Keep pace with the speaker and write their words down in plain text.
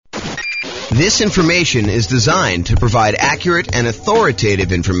This information is designed to provide accurate and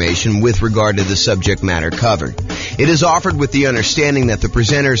authoritative information with regard to the subject matter covered. It is offered with the understanding that the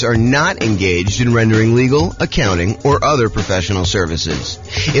presenters are not engaged in rendering legal, accounting, or other professional services.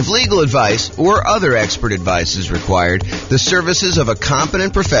 If legal advice or other expert advice is required, the services of a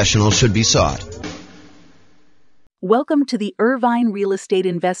competent professional should be sought. Welcome to the Irvine Real Estate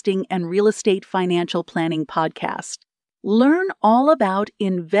Investing and Real Estate Financial Planning Podcast. Learn all about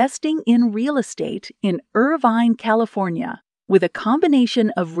investing in real estate in Irvine, California, with a combination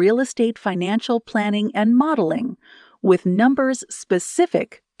of real estate financial planning and modeling, with numbers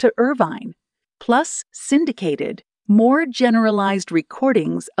specific to Irvine, plus syndicated, more generalized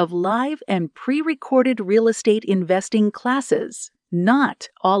recordings of live and pre-recorded real estate investing classes, not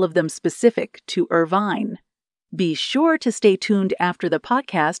all of them specific to Irvine. Be sure to stay tuned after the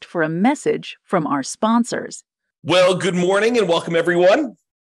podcast for a message from our sponsors. Well, good morning and welcome, everyone.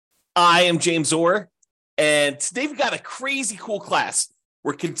 I am James Orr, and today we've got a crazy cool class.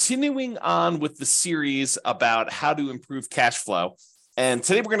 We're continuing on with the series about how to improve cash flow. And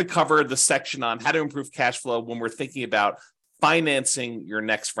today we're going to cover the section on how to improve cash flow when we're thinking about financing your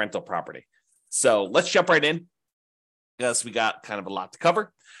next rental property. So let's jump right in, because we got kind of a lot to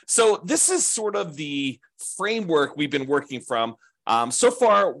cover. So this is sort of the framework we've been working from. So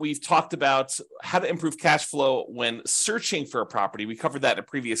far, we've talked about how to improve cash flow when searching for a property. We covered that in a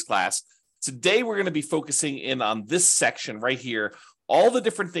previous class. Today, we're going to be focusing in on this section right here, all the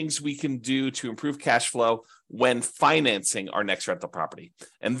different things we can do to improve cash flow when financing our next rental property.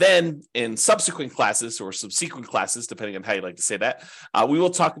 And then in subsequent classes or subsequent classes, depending on how you like to say that, we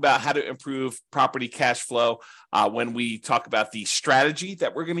will talk about how to improve property cash flow when we talk about the strategy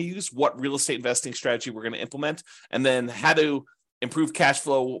that we're going to use, what real estate investing strategy we're going to implement, and then how to improve cash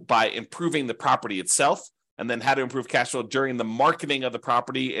flow by improving the property itself, and then how to improve cash flow during the marketing of the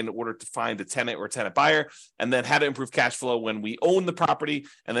property in order to find a tenant or a tenant buyer, and then how to improve cash flow when we own the property,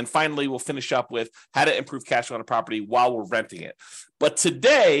 and then finally we'll finish up with how to improve cash flow on a property while we're renting it. But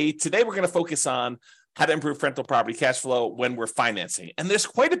today we're going to focus on how to improve rental property cash flow when we're financing. And there's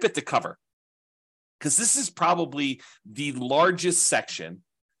quite a bit to cover, because this is probably the largest section.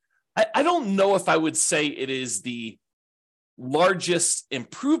 I don't know if I would say it is the largest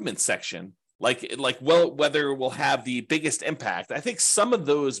improvement section, whether it will have the biggest impact. I think some of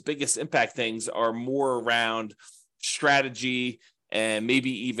those biggest impact things are more around strategy and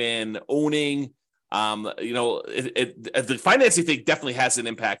maybe even owning. The financing thing definitely has an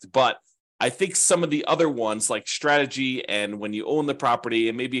impact, but I think some of the other ones like strategy and when you own the property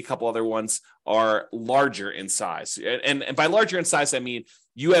and maybe a couple other ones are larger in size. And by larger in size, I mean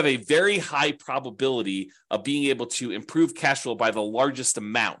you have a very high probability of being able to improve cash flow by the largest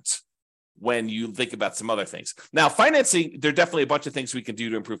amount when you think about some other things. Now, financing, there are definitely a bunch of things we can do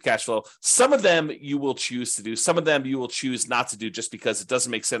to improve cash flow. Some of them you will choose to do. Some of them you will choose not to do just because it doesn't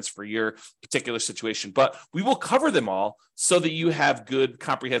make sense for your particular situation. But we will cover them all so that you have good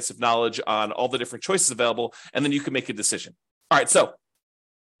comprehensive knowledge on all the different choices available, and then you can make a decision. All right, so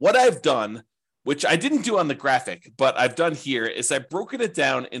what I've done, which I didn't do on the graphic, but I've done here, is I've broken it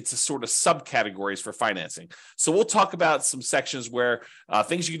down into sort of subcategories for financing. So we'll talk about some sections where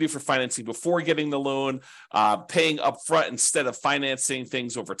things you can do for financing before getting the loan, paying upfront instead of financing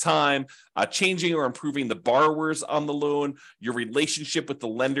things over time, changing or improving the borrowers on the loan, your relationship with the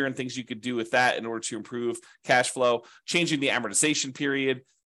lender and things you could do with that in order to improve cash flow, changing the amortization period,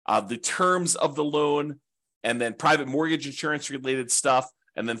 the terms of the loan, and then private mortgage insurance related stuff.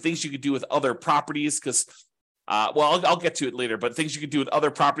 And then things you could do with other properties, because, I'll get to it later, but things you could do with other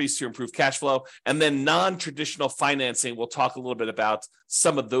properties to improve cash flow. And then non-traditional financing, we'll talk a little bit about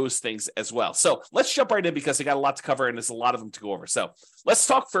some of those things as well. So let's jump right in, because I got a lot to cover and there's a lot of them to go over. So let's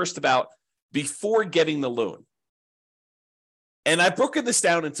talk first about before getting the loan. And I've broken this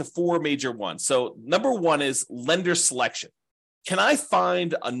down into four major ones. So number one is lender selection. Can I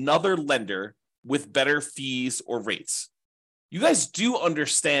find another lender with better fees or rates? You guys do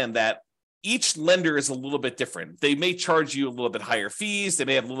understand that each lender is a little bit different. They may charge you a little bit higher fees. They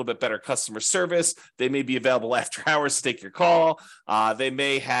may have a little bit better customer service. They may be available after hours to take your call. They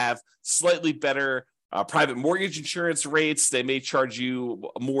may have slightly better private mortgage insurance rates. They may charge you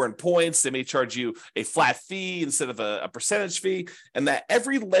more in points. They may charge you a flat fee instead of a percentage fee. And that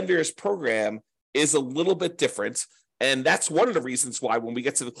every lender's program is a little bit different. And that's one of the reasons why when we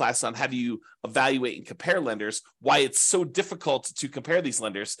get to the class on how do you evaluate and compare lenders, why it's so difficult to compare these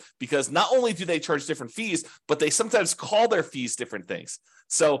lenders, because not only do they charge different fees, but they sometimes call their fees different things.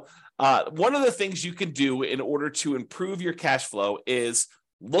 So one of the things you can do in order to improve your cash flow is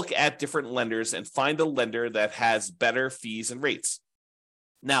look at different lenders and find a lender that has better fees and rates.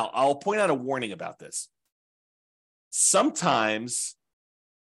 Now, I'll point out a warning about this. Sometimes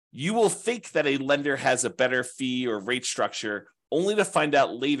you will think that a lender has a better fee or rate structure only to find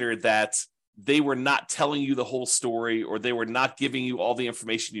out later that they were not telling you the whole story, or they were not giving you all the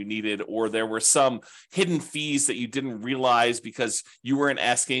information you needed, or there were some hidden fees that you didn't realize because you weren't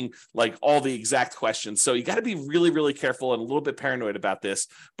asking like all the exact questions. So you got to be really, really careful and a little bit paranoid about this.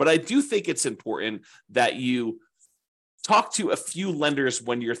 But I do think it's important that you talk to a few lenders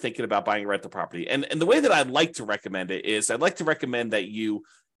when you're thinking about buying a rental property. And the way that I'd like to recommend it is I'd like to recommend that you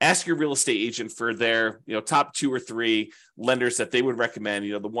ask your real estate agent for their, top 2 or 3 lenders that they would recommend,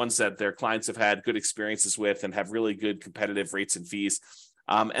 the ones that their clients have had good experiences with and have really good competitive rates and fees.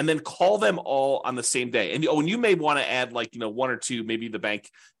 And then call them all on the same day. And you may want to add 1 or 2, maybe the bank,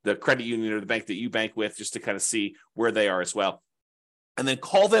 the credit union or the bank that you bank with, just to kind of see where they are as well. And then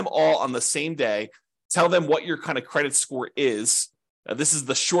call them all on the same day. Tell them what your kind of credit score is. This is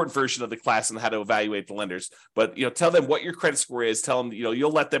the short version of the class on how to evaluate the lenders, but tell them what your credit score is. Tell them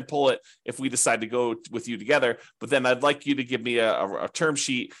you'll let them pull it if we decide to go with you together. But then I'd like you to give me a term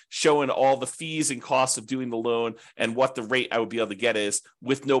sheet showing all the fees and costs of doing the loan and what the rate I would be able to get is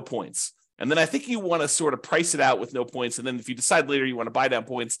with no points. And then I think you want to sort of price it out with no points. And then if you decide later you want to buy down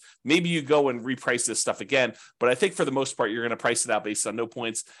points, maybe you go and reprice this stuff again. But I think for the most part, you're going to price it out based on no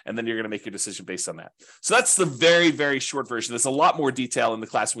points. And then you're going to make your decision based on that. So that's the very, very short version. There's a lot more detail in the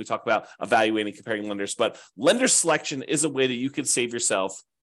class when we talk about evaluating, comparing lenders. But lender selection is a way that you can save yourself,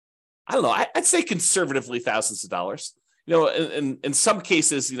 I don't know, I'd say conservatively thousands of dollars. In some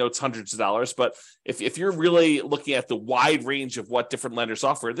cases, it's hundreds of dollars, but if you're really looking at the wide range of what different lenders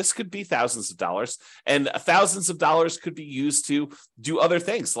offer, this could be thousands of dollars, and thousands of dollars could be used to do other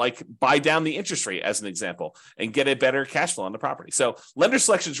things like buy down the interest rate as an example and get a better cash flow on the property. So lender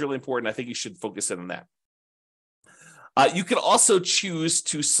selection is really important. I think you should focus in on that. You can also choose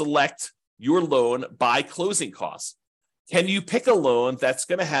to select your loan by closing costs. Can you pick a loan that's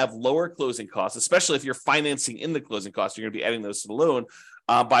going to have lower closing costs, especially if you're financing in the closing costs, you're going to be adding those to the loan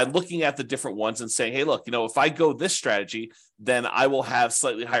by looking at the different ones and saying, hey, look, if I go this strategy, then I will have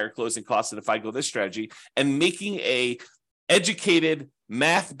slightly higher closing costs than if I go this strategy, and making a educated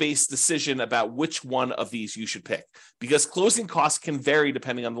math-based decision about which one of these you should pick, because closing costs can vary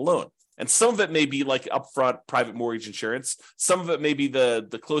depending on the loan. And some of it may be like upfront private mortgage insurance. Some of it may be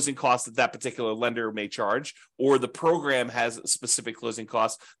the closing costs that particular lender may charge, or the program has specific closing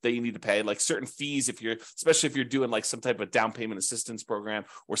costs that you need to pay, like certain fees, especially if you're doing like some type of down payment assistance program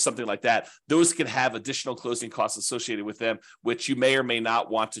or something like that. Those can have additional closing costs associated with them, which you may or may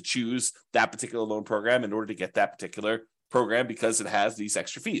not want to choose that particular loan program in order to get that particular program because it has these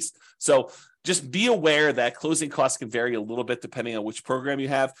extra fees. So just be aware that closing costs can vary a little bit depending on which program you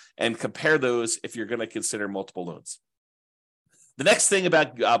have, and compare those if you're going to consider multiple loans. The next thing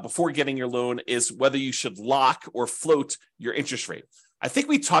about before getting your loan is whether you should lock or float your interest rate. I think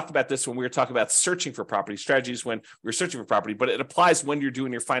we talked about this when we were talking about searching for property strategies when we were searching for property, but it applies when you're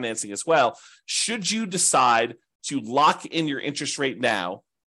doing your financing as well. Should you decide to lock in your interest rate now,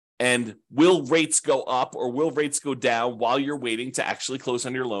 and will rates go up or will rates go down while you're waiting to actually close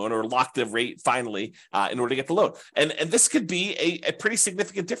on your loan, or lock the rate finally in order to get the loan? And this could be a pretty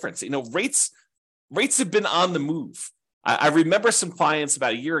significant difference. Rates have been on the move. I remember some clients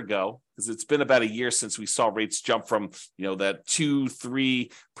about a year ago, because it's been about a year since we saw rates jump from, that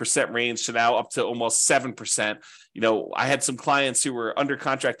 2-3% range to now up to almost 7%. I had some clients who were under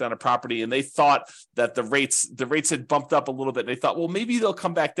contract on a property, and they thought that the rates had bumped up a little bit. And they thought, well, maybe they'll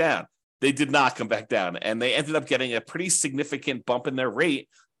come back down. They did not come back down, and they ended up getting a pretty significant bump in their rate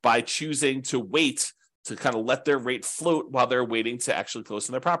by choosing to wait to kind of let their rate float while they're waiting to actually close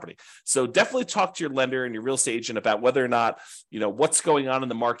on their property. So definitely talk to your lender and your real estate agent about whether or not, what's going on in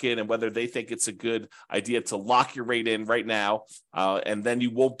the market and whether they think it's a good idea to lock your rate in right now. And then you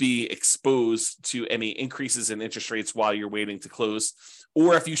won't be exposed to any increases in interest rates while you're waiting to close,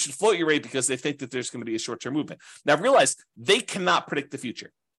 or if you should float your rate because they think that there's going to be a short-term movement. Now realize they cannot predict the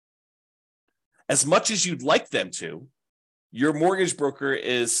future. As much as you'd like them to, your mortgage broker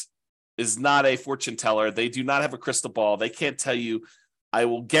is not a fortune teller. They do not have a crystal ball. They can't tell you, I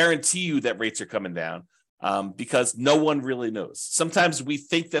will guarantee you that rates are coming down, because no one really knows. Sometimes we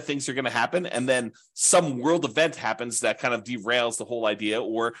think that things are going to happen, and then some world event happens that kind of derails the whole idea,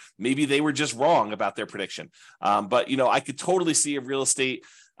 or maybe they were just wrong about their prediction. But I could totally see a real estate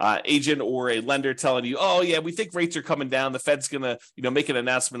agent or a lender telling you, oh yeah, we think rates are coming down. The Fed's going to, make an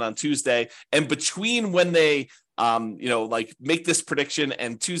announcement on Tuesday. And between when they like make this prediction,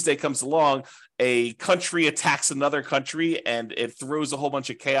 and Tuesday comes along, a country attacks another country and it throws a whole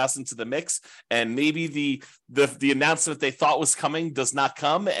bunch of chaos into the mix. And maybe the announcement they thought was coming does not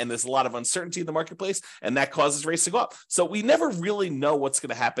come. And there's a lot of uncertainty in the marketplace, and that causes rates to go up. So we never really know what's going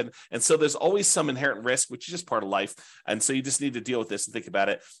to happen. And so there's always some inherent risk, which is just part of life. And so you just need to deal with this and think about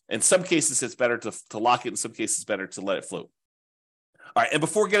it. In some cases, it's better to lock it. In some cases, it's better to let it float. All right. And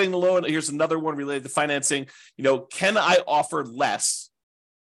before getting the loan, here's another one related to financing. Can I offer less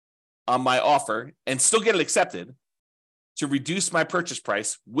on my offer and still get it accepted to reduce my purchase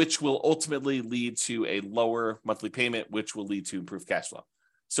price, which will ultimately lead to a lower monthly payment, which will lead to improved cash flow?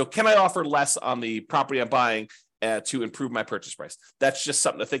 So can I offer less on the property I'm buying to improve my purchase price? That's just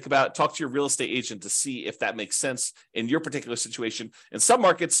something to think about. Talk to your real estate agent to see if that makes sense in your particular situation. In some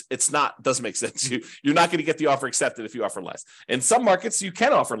markets, doesn't make sense. You're not going to get the offer accepted if you offer less. In some markets, you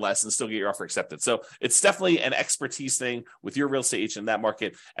can offer less and still get your offer accepted. So it's definitely an expertise thing with your real estate agent in that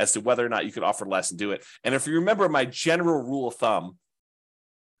market as to whether or not you can offer less and do it. And if you remember my general rule of thumb,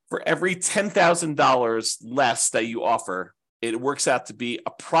 for every $10,000 less that you offer, it works out to be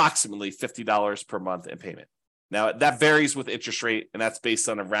approximately $50 per month in payment. Now, that varies with interest rate, and that's based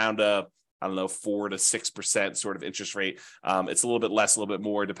on around 4 to 6% sort of interest rate. It's a little bit less, a little bit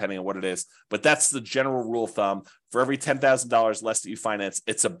more, depending on what it is. But that's the general rule of thumb. For every $10,000 less that you finance,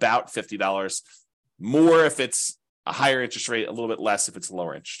 it's about $50. More if it's a higher interest rate, a little bit less if it's a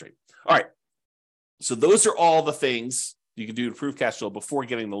lower interest rate. All right. So those are all the things you can do to improve cash flow before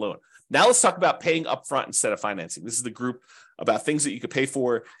getting the loan. Now let's talk about paying upfront instead of financing. This is the group about things that you could pay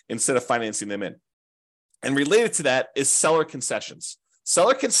for instead of financing them in. And related to that is seller concessions.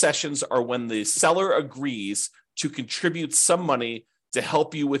 Seller concessions are when the seller agrees to contribute some money to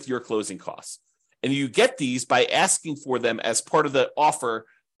help you with your closing costs. And you get these by asking for them as part of the offer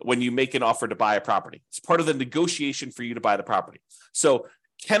when you make an offer to buy a property. It's part of the negotiation for you to buy the property. So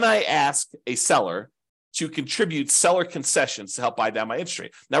can I ask a seller to contribute seller concessions to help buy down my interest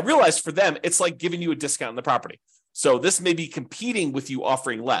rate? Now realize for them, it's like giving you a discount on the property. So this may be competing with you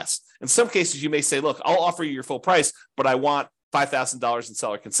offering less. In some cases, you may say, look, I'll offer you your full price, but I want $5,000 in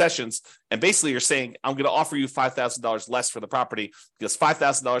seller concessions. And basically you're saying, I'm going to offer you $5,000 less for the property because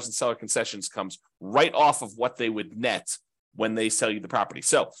 $5,000 in seller concessions comes right off of what they would net when they sell you the property.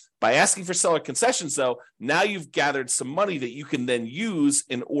 So by asking for seller concessions, though, now you've gathered some money that you can then use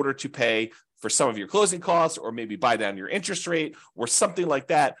in order to pay for some of your closing costs, or maybe buy down your interest rate or something like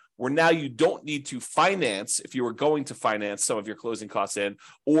that, where now you don't need to finance if you were going to finance some of your closing costs in,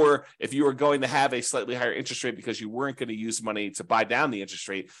 or if you were going to have a slightly higher interest rate because you weren't going to use money to buy down the interest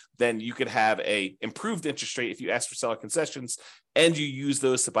rate, then you could have a improved interest rate if you ask for seller concessions and you use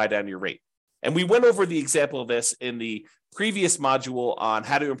those to buy down your rate. And we went over the example of this in the previous module on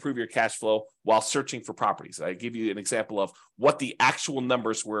how to improve your cash flow while searching for properties. I give you an example of what the actual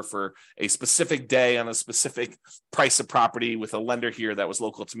numbers were for a specific day on a specific price of property with a lender here that was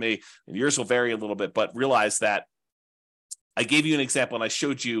local to me. And yours will vary a little bit, but realize that I gave you an example and I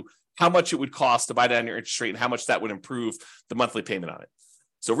showed you how much it would cost to buy down your interest rate and how much that would improve the monthly payment on it.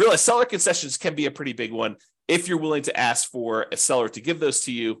 So realize seller concessions can be a pretty big one if you're willing to ask for a seller to give those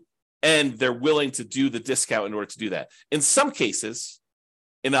to you, and they're willing to do the discount in order to do that. In some cases,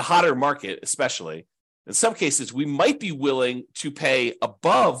 in a hotter market especially, in some cases, we might be willing to pay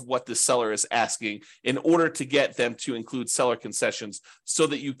above what the seller is asking in order to get them to include seller concessions so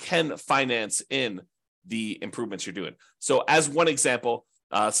that you can finance in the improvements you're doing. So as one example,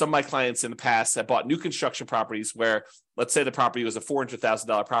 some of my clients in the past have bought new construction properties where, let's say the property was a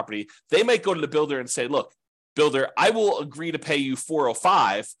 $400,000 property. They might go to the builder and say, look, builder, I will agree to pay you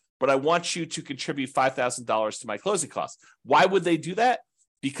 $405,000, but I want you to contribute $5,000 to my closing costs. Why would they do that?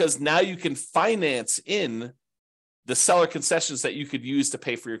 Because now you can finance in the seller concessions that you could use to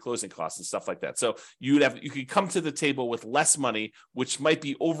pay for your closing costs and stuff like that. So you could come to the table with less money, which might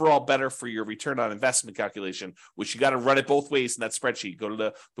be overall better for your return on investment calculation, which you got to run it both ways in that spreadsheet. Go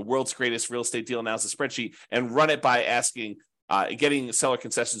to the world's greatest real estate deal analysis spreadsheet and run it by asking, getting seller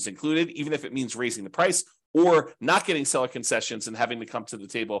concessions included, even if it means raising the price, or not getting seller concessions and having to come to the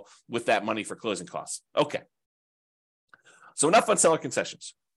table with that money for closing costs. Okay. So enough on seller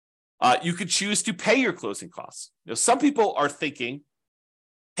concessions. You could choose to pay your closing costs. Some people are thinking,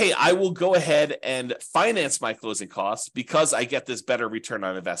 hey, I will go ahead and finance my closing costs because I get this better return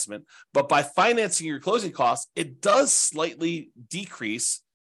on investment. But by financing your closing costs, it does slightly decrease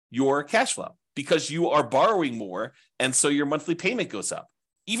your cash flow because you are borrowing more. And so your monthly payment goes up.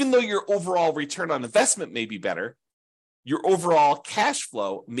 Even though your overall return on investment may be better, your overall cash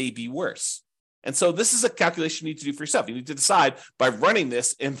flow may be worse. And so this is a calculation you need to do for yourself. You need to decide by running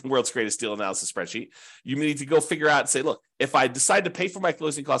this in the world's greatest deal analysis spreadsheet. You need to go figure out and say, look, if I decide to pay for my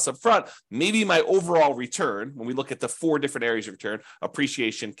closing costs up front, maybe my overall return, when we look at the 4 different areas of return,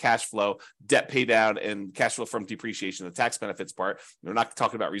 appreciation, cash flow, debt pay down, and cash flow from depreciation, the tax benefits part. We're not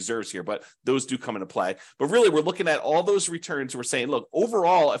talking about reserves here, but those do come into play. But really, we're looking at all those returns. We're saying, look,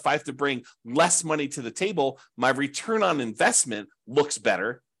 overall, if I have to bring less money to the table, my return on investment looks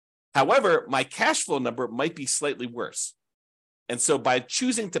better. However, my cash flow number might be slightly worse. And so by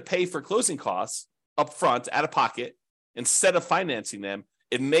choosing to pay for closing costs up front, out of pocket, instead of financing them,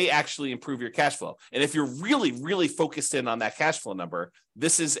 it may actually improve your cash flow. And if you're really, really focused in on that cash flow number,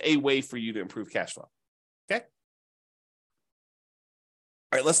 this is a way for you to improve cash flow. Okay?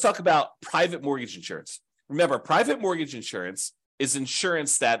 All right, let's talk about private mortgage insurance. Remember, private mortgage insurance is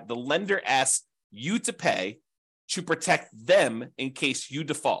insurance that the lender asks you to pay to protect them in case you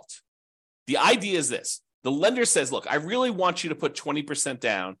default. The idea is this. The lender says, look, I really want you to put 20%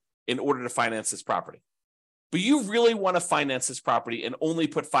 down in order to finance this property. But you really want to finance this property and only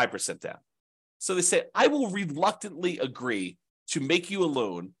put 5% down. So they say, I will reluctantly agree to make you a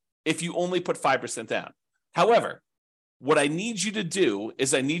loan if you only put 5% down. However, what I need you to do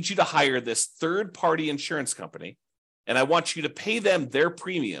is I need you to hire this third-party insurance company, and I want you to pay them their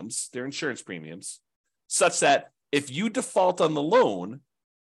premiums, their insurance premiums, such that if you default on the loan,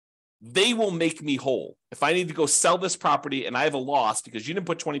 they will make me whole. If I need to go sell this property and I have a loss because you didn't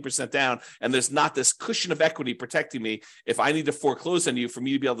put 20% down and there's not this cushion of equity protecting me, if I need to foreclose on you for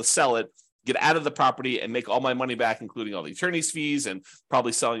me to be able to sell it, get out of the property and make all my money back, including all the attorney's fees and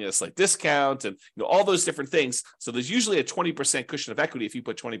probably selling at a slight discount and all those different things. So there's usually a 20% cushion of equity if you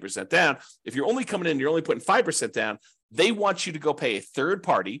put 20% down. If you're only coming in, you're only putting 5% down, they want you to go pay a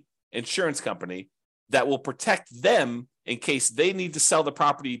third-party insurance company that will protect them in case they need to sell the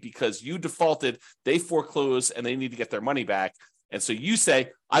property because you defaulted, they foreclose, and they need to get their money back. And so you say,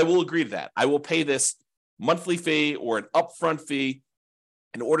 I will agree to that. I will pay this monthly fee or an upfront fee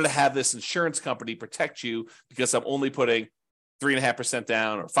in order to have this insurance company protect you because I'm only putting 3.5%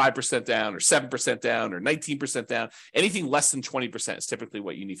 down or 5% down or 7% down or 19% down. Anything less than 20% is typically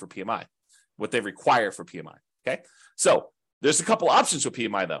what you need for PMI, what they require for PMI. Okay. So there's a couple options with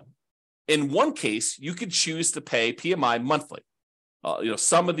PMI though. In one case, you could choose to pay PMI monthly.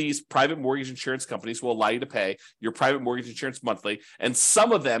 Some of these private mortgage insurance companies will allow you to pay your private mortgage insurance monthly, and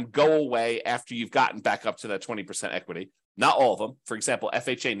some of them go away after you've gotten back up to that 20% equity. Not all of them. For example,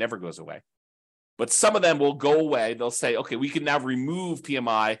 FHA never goes away. But some of them will go away. They'll say, okay, we can now remove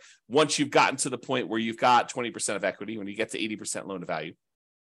PMI once you've gotten to the point where you've got 20% of equity, when you get to 80% loan to value.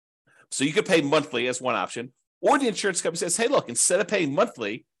 So you could pay monthly as one option. Or the insurance company says, hey, look, instead of paying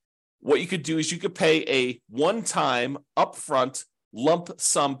monthly, what you could do is you could pay a one-time upfront lump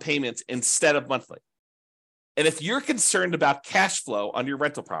sum payment instead of monthly. And if you're concerned about cash flow on your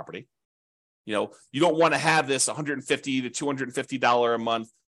rental property, you don't want to have this $150 to $250 a month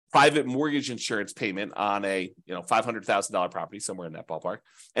private mortgage insurance payment on a $500,000 property, somewhere in that ballpark.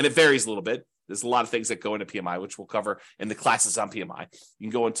 And it varies a little bit. There's a lot of things that go into PMI, which we'll cover in the classes on PMI. You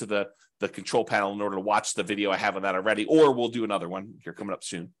can go into the control panel in order to watch the video I have on that already, or we'll do another one here coming up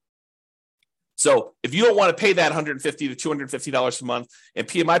soon. So if you don't want to pay that $150 to $250 a month in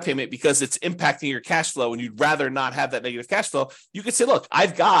PMI payment because it's impacting your cash flow and you'd rather not have that negative cash flow, you could say, look,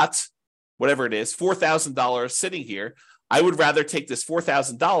 I've got whatever it is, $4,000 sitting here. I would rather take this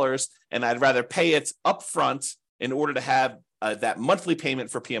 $4,000 and I'd rather pay it upfront in order to have that monthly payment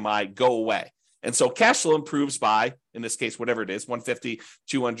for PMI go away. And so cash flow improves by, in this case, whatever it is, $150,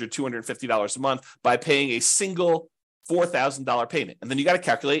 $200, $250 a month by paying a single $4,000 payment. And then you got to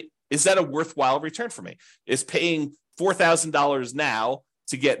calculate, is that a worthwhile return for me? Is paying $4,000 now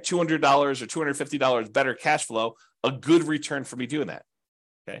to get $200 or $250 better cash flow a good return for me doing that?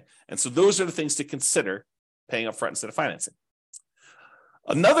 Okay. And so those are the things to consider paying upfront instead of financing.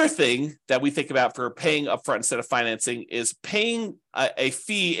 Another thing that we think about for paying upfront instead of financing is paying a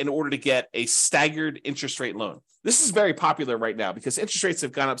fee in order to get a staggered interest rate loan. This is very popular right now because interest rates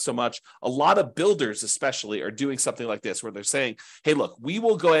have gone up so much. A lot of builders especially are doing something like this where they're saying, hey, look, we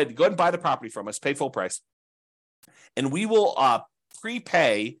will go ahead and buy the property from us, pay full price, and we will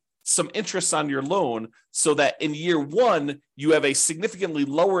prepay some interest on your loan so that in year one, you have a significantly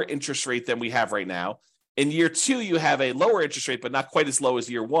lower interest rate than we have right now. In year two, you have a lower interest rate, but not quite as low as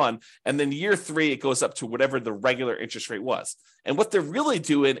year one. And then year three, it goes up to whatever the regular interest rate was. And what they're really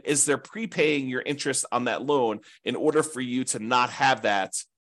doing is they're prepaying your interest on that loan in order for you to not have that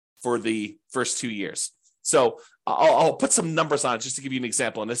for the first 2 years. So I'll put some numbers on it just to give you an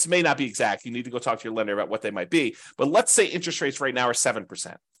example. And this may not be exact. You need to go talk to your lender about what they might be. But let's say interest rates right now are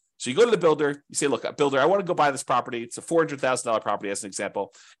 7%. So you go to the builder, you say, look, builder, I want to go buy this property. It's a $400,000 property as an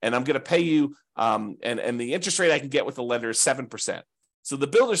example, and I'm going to pay you, and the interest rate I can get with the lender is 7%. So the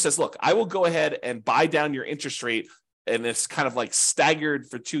builder says, look, I will go ahead and buy down your interest rate, and it's kind of like staggered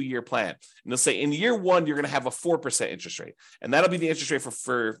for 2-year plan. And they'll say in year 1, you're going to have a 4% interest rate, and that'll be the interest rate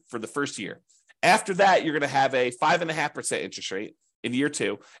for the first year. After that, you're going to have a 5.5% interest rate in year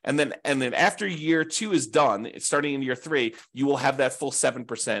 2. And then after year 2 is done, starting in year 3, you will have that full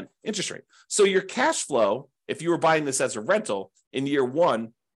 7% interest rate. So your cash flow, if you were buying this as a rental in year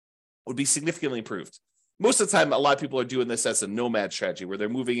 1, would be significantly improved. Most of the time, a lot of people are doing this as a nomad strategy where they're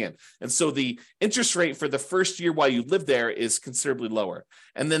moving in. And so the interest rate for the first year while you live there is considerably lower.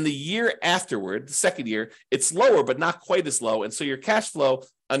 And then the year afterward, the second year, it's lower, but not quite as low. And so your cash flow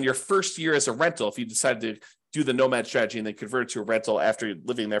on your first year as a rental, if you decide to do the nomad strategy and then convert it to a rental after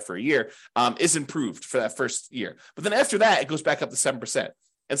living there for a year, is improved for that first year. But then after that, it goes back up to 7%.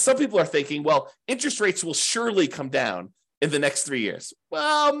 And some people are thinking, well, interest rates will surely come down in the next 3 years.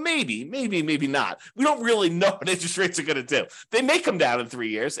 Well, maybe not. We don't really know what interest rates are going to do. They may come down in 3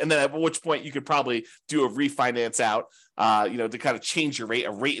 years, and then at which point you could probably do a refinance out, to kind of change your rate,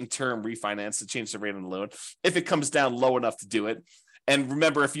 a rate and term refinance to change the rate on the loan, if it comes down low enough to do it. And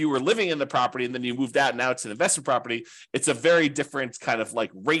remember, if you were living in the property and then you moved out and now it's an investment property, it's a very different kind of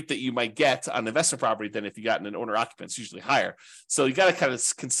like rate that you might get on investment property than if you got in an owner occupant. It's usually higher. So you got to kind of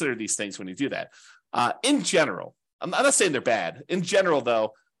consider these things when you do that. In general, I'm not saying they're bad. In general,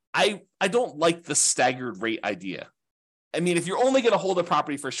 though, I don't like the staggered rate idea. I mean, if you're only going to hold a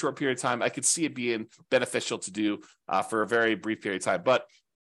property for a short period of time, I could see it being beneficial to do for a very brief period of time. But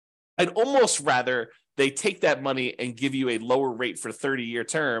I'd almost rather they take that money and give you a lower rate for a 30-year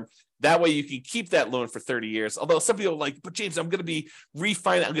term. That way you can keep that loan for 30 years. Although some people are like, but James, I'm going to be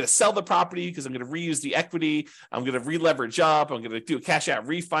refinance. I'm going to sell the property because I'm going to reuse the equity. I'm going to re-leverage up. I'm going to do a cash out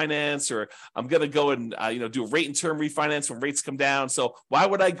refinance, or I'm going to go and do a rate and term refinance when rates come down. So why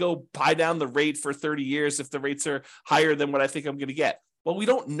would I go buy down the rate for 30 years if the rates are higher than what I think I'm going to get? Well, we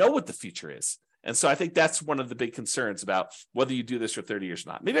don't know what the future is. And so I think that's one of the big concerns about whether you do this for 30 years or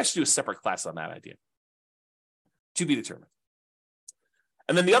not. Maybe I should do a separate class on that idea. To be determined.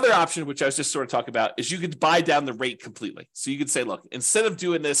 And then the other option, which I was just sort of talking about, is you could buy down the rate completely. So you could say, look, instead of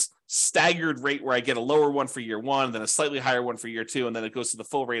doing this staggered rate where I get a lower one for year 1, then a slightly higher one for year 2, and then it goes to the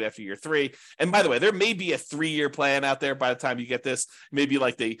full rate after year 3. And by the way, there may be a 3-year plan out there by the time you get this. Maybe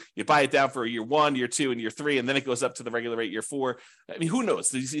like you buy it down for year 1, year 2, and year 3, and then it goes up to the regular rate year 4. I mean, who knows?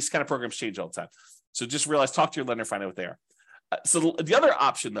 These kind of programs change all the time. So just realize, talk to your lender, find out what they are. So the other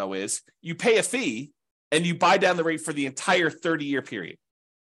option, though, is you pay a fee and you buy down the rate for the entire 30-year period.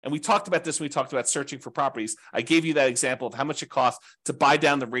 And we talked about this when we talked about searching for properties. I gave you that example of how much it costs to buy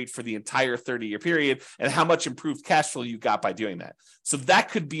down the rate for the entire 30-year period and how much improved cash flow you got by doing that. So that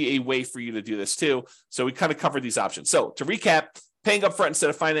could be a way for you to do this too. So we kind of covered these options. So to recap, paying upfront instead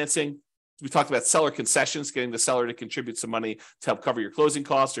of financing. We talked about seller concessions, getting the seller to contribute some money to help cover your closing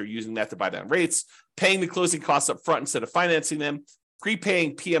costs or using that to buy down rates. Paying the closing costs up front instead of financing them.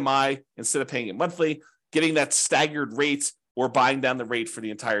 Prepaying PMI instead of paying it monthly. Getting that staggered rate or buying down the rate for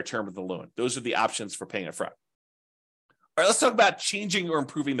the entire term of the loan. Those are the options for paying up front. All right, let's talk about changing or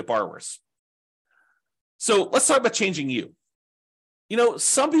improving the borrowers. So let's talk about changing you.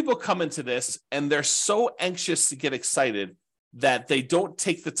 Some people come into this and they're so anxious to get excited that they don't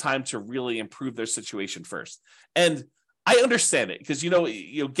take the time to really improve their situation first. And I understand it because,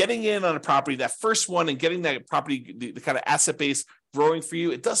 getting in on a property, that first one, and getting that property, the kind of asset base growing for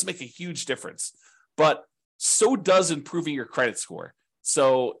you, it does make a huge difference. But so does improving your credit score.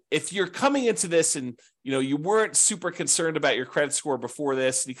 So if you're coming into this and, you weren't super concerned about your credit score before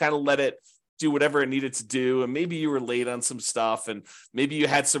this, and you kind of let it do whatever it needed to do, and maybe you were late on some stuff, and maybe you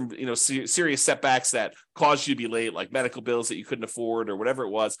had some, serious setbacks that caused you to be late, like medical bills that you couldn't afford or whatever it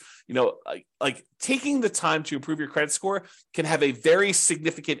was, like taking the time to improve your credit score can have a very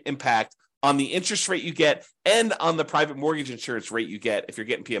significant impact on the interest rate you get and on the private mortgage insurance rate you get if you're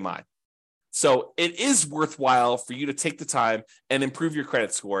getting PMI. So it is worthwhile for you to take the time and improve your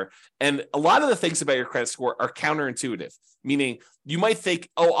credit score. And a lot of the things about your credit score are counterintuitive, meaning you might think,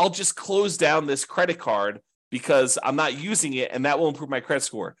 oh, I'll just close down this credit card because I'm not using it and that will improve my credit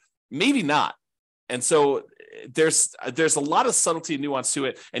score. Maybe not. And so there's a lot of subtlety and nuance to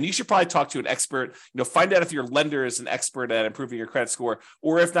it. And you should probably talk to an expert, find out if your lender is an expert at improving your credit score,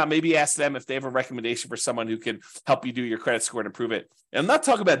 or if not, maybe ask them if they have a recommendation for someone who can help you do your credit score and improve it. And I'm not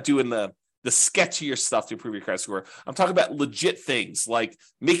talking about doing the sketchier stuff to improve your credit score. I'm talking about legit things like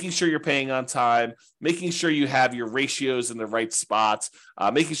making sure you're paying on time, making sure you have your ratios in the right spots,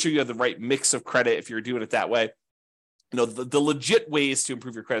 making sure you have the right mix of credit if you're doing it that way. the legit ways to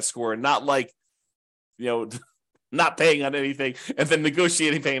improve your credit score, not like, not paying on anything and then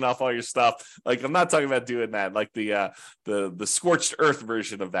negotiating paying off all your stuff. Like, I'm not talking about doing that, like the scorched earth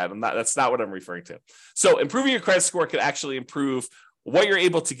version of that. That's not what I'm referring to. So improving your credit score could actually improve what you're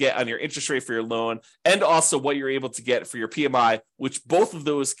able to get on your interest rate for your loan, and also what you're able to get for your PMI, which both of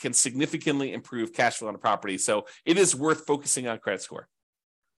those can significantly improve cash flow on a property. So it is worth focusing on credit score.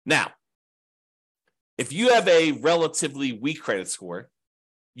 Now, if you have a relatively weak credit score,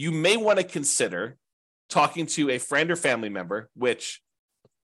 you may want to consider talking to a friend or family member, which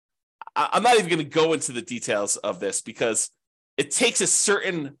I'm not even going to go into the details of this because it takes a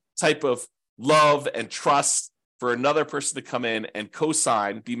certain type of love and trust for another person to come in and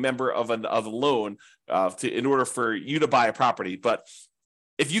co-sign, be member of a loan in order for you to buy a property. But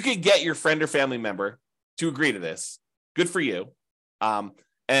if you can get your friend or family member to agree to this, good for you.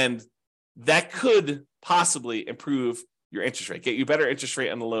 And that could possibly improve your interest rate, get you better interest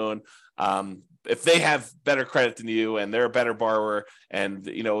rate on the loan. If they have better credit than you and they're a better borrower, and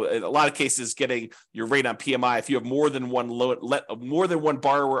in a lot of cases, getting your rate on PMI, if you have more than one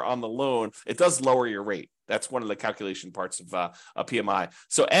borrower on the loan, it does lower your rate. That's one of the calculation parts of a PMI.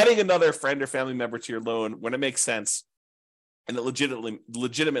 So adding another friend or family member to your loan when it makes sense, and it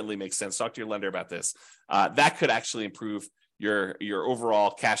legitimately makes sense, talk to your lender about this. That could actually improve your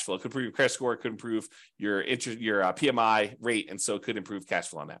overall cash flow. It could improve your credit score. It could improve your PMI rate, and so it could improve cash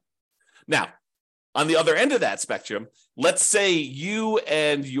flow on that. Now, on the other end of that spectrum, let's say you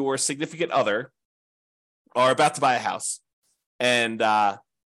and your significant other are about to buy a house, and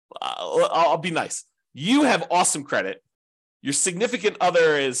I'll be nice. You have awesome credit. Your significant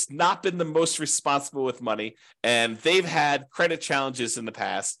other has not been the most responsible with money, and they've had credit challenges in the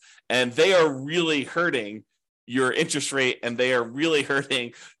past, and they are really hurting your interest rate, and they are really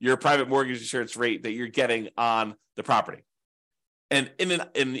hurting your private mortgage insurance rate that you're getting on the property. And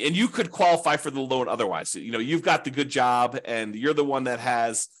you could qualify for the loan otherwise. You've got the good job, and you're the one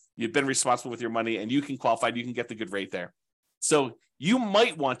that you've been responsible with your money, and you can qualify. You can get the good rate there. So you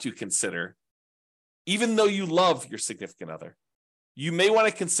might want to consider, even though you love your significant other, you may want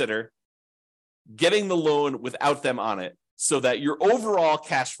to consider getting the loan without them on it, so that your overall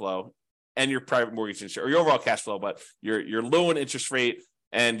cash flow and your private mortgage insurance, or your overall cash flow, but your loan interest rate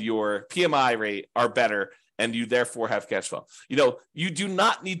and your PMI rate are better, and you therefore have cash flow. You do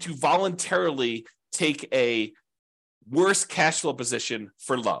not need to voluntarily take a worse cash flow position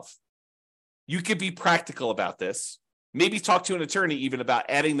for love. You could be practical about this. Maybe talk to an attorney even about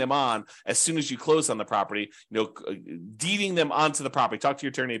adding them on as soon as you close on the property, deeding them onto the property. Talk to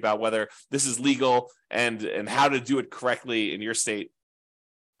your attorney about whether this is legal and how to do it correctly in your state.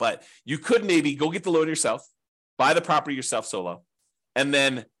 But you could maybe go get the loan yourself, buy the property yourself solo, and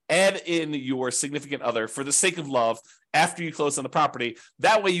then add in your significant other for the sake of love after you close on the property.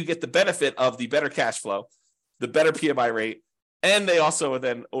 That way you get the benefit of the better cash flow, the better PMI rate, and they also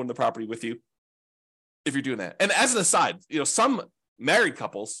then own the property with you if you're doing that. And as an aside, some married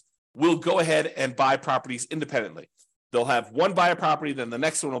couples will go ahead and buy properties independently. They'll have one buy a property, then the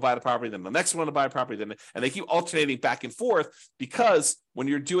next one will buy the property, then the next one will buy a property, and they keep alternating back and forth, because when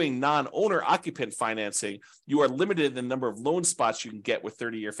you're doing non-owner occupant financing, you are limited in the number of loan spots you can get with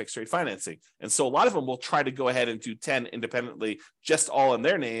 30-year fixed rate financing. And so a lot of them will try to go ahead and do 10 independently, just all in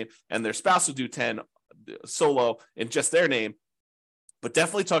their name, and their spouse will do 10 solo in just their name. But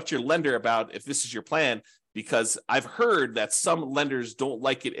definitely talk to your lender about if this is your plan, because I've heard that some lenders don't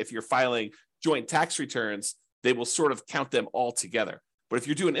like it if you're filing joint tax returns. They will sort of count them all together. But if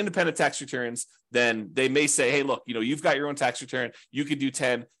you're doing independent tax returns, then they may say, hey, look, you've got your own tax return. You could do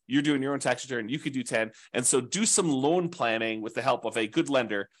 10. You're doing your own tax return. You could do 10. And so do some loan planning with the help of a good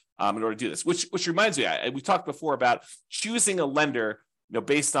lender in order to do this, which reminds me, we talked before about choosing a lender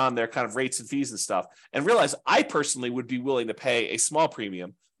based on their kind of rates and fees and stuff, and realize I personally would be willing to pay a small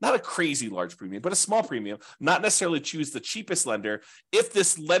premium, not a crazy large premium, but a small premium, not necessarily choose the cheapest lender if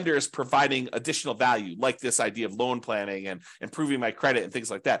this lender is providing additional value, like this idea of loan planning and improving my credit and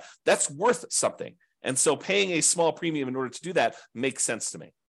things like that. That's worth something. And so paying a small premium in order to do that makes sense to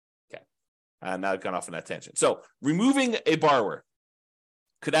me. Okay. Now I've gone off on that tangent. So removing a borrower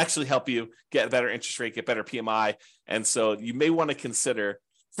could actually help you get a better interest rate, get better PMI. And so you may want to consider,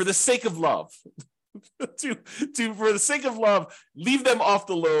 for the sake of love, for the sake of love, leave them off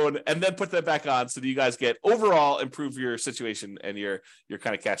the loan and then put them back on, so that you guys get overall improve your situation and your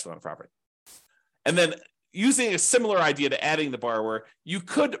kind of cash flow on the property. And then using a similar idea to adding the borrower, you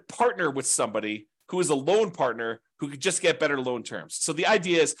could partner with somebody who is a loan partner who could just get better loan terms. So the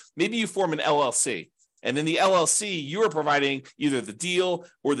idea is maybe you form an LLC, And in the LLC, you are providing either the deal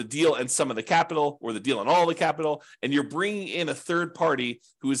and some of the capital or the deal and all the capital. And you're bringing in a third party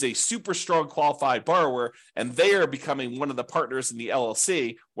who is a super strong qualified borrower. And they are becoming one of the partners in the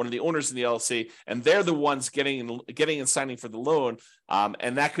LLC, one of the owners in the LLC. And they're the ones getting and signing for the loan.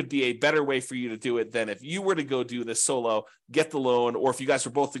 And that could be a better way for you to do it than if you were to go do this solo, get the loan, or if you guys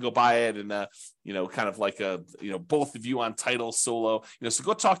were both to go buy it and, kind of like both of you on title solo, so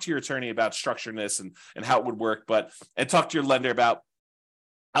go talk to your attorney about structuring this and how it would work, and talk to your lender about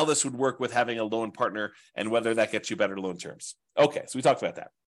how this would work with having a loan partner and whether that gets you better loan terms. Okay, so we talked about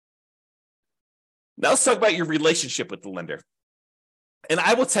that. Now let's talk about your relationship with the lender. And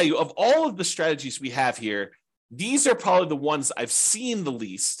I will tell you, of all of the strategies we have here, these are probably the ones I've seen the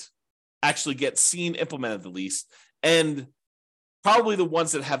least, actually implemented the least, and probably the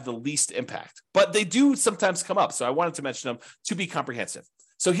ones that have the least impact. But they do sometimes come up, so I wanted to mention them to be comprehensive.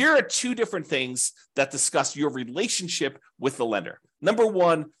 So here are two different things that discuss your relationship with the lender. Number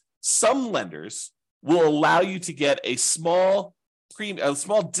one, some lenders will allow you to get a small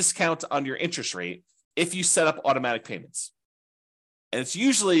discount on your interest rate if you set up automatic payments. And it's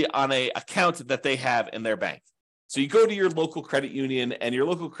usually on an account that they have in their bank. So you go to your local credit union, and your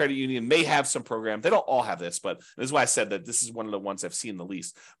local credit union may have some program. They don't all have this, but this is why I said that this is one of the ones I've seen the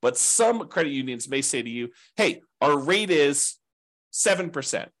least. But some credit unions may say to you, hey, our rate is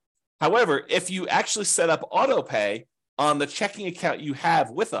 7%. However, if you actually set up auto pay on the checking account you have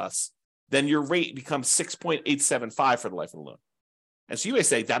with us, then your rate becomes 6.875 for the life of the loan. And so you may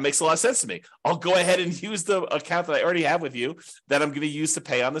say, that makes a lot of sense to me. I'll go ahead and use the account that I already have with you that I'm going to use to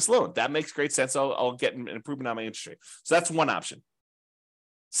pay on this loan. That makes great sense. I'll get an improvement on my interest rate. So that's one option.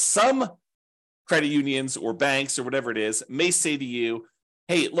 Some credit unions or banks or whatever it is may say to you,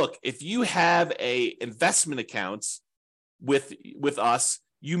 hey, look, if you have a investment account with us,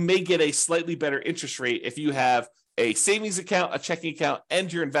 you may get a slightly better interest rate if you have a savings account, a checking account,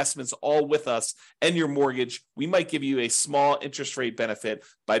 and your investments all with us and your mortgage. We might give you a small interest rate benefit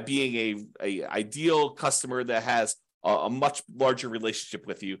by being a ideal customer that has a much larger relationship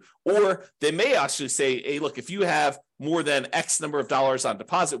with you. Or they may actually say, hey, look, if you have more than X number of dollars on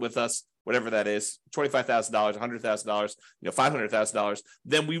deposit with us, whatever that is, $25,000, $100,000, $500,000,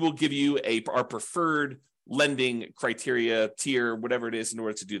 then we will give you our preferred lending criteria, tier, whatever it is, in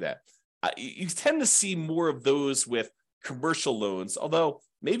order to do that. You tend to see more of those with commercial loans, although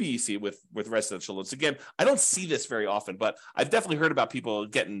maybe you see it with residential loans. Again, I don't see this very often, but I've definitely heard about people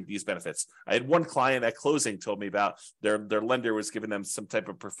getting these benefits. I had one client at closing told me about their lender was giving them some type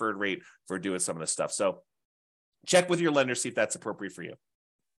of preferred rate for doing some of this stuff. So check with your lender, see if that's appropriate for you.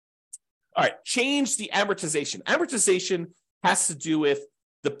 All right, change the amortization. Amortization has to do with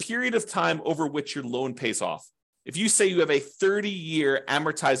the period of time over which your loan pays off. If you say you have a 30-year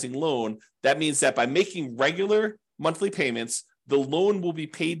amortizing loan, that means that by making regular monthly payments, the loan will be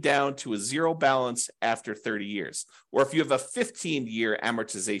paid down to a zero balance after 30 years. Or if you have a 15-year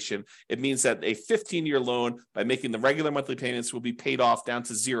amortization, it means that a 15-year loan, by making the regular monthly payments, will be paid off down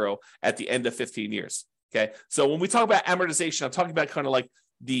to zero at the end of 15 years. Okay, so when we talk about amortization, I'm talking about kind of like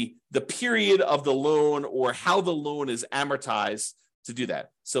the period of the loan or how the loan is amortized to do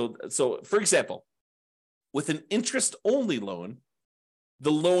that. So for example, with an interest-only loan,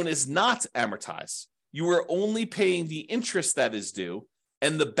 the loan is not amortized. You are only paying the interest that is due,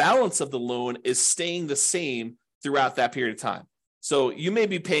 and the balance of the loan is staying the same throughout that period of time. So you may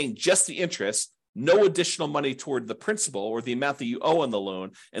be paying just the interest, no additional money toward the principal or the amount that you owe on the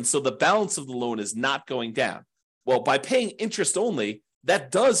loan, and so the balance of the loan is not going down. Well, by paying interest only, that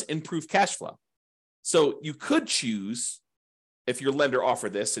does improve cash flow. So you could choose, if your lender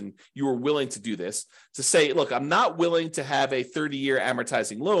offered this and you were willing to do this, to say, look, I'm not willing to have a 30-year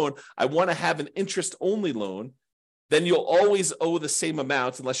amortizing loan. I want to have an interest-only loan. Then you'll always owe the same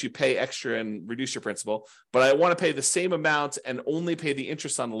amount unless you pay extra and reduce your principal. But I want to pay the same amount and only pay the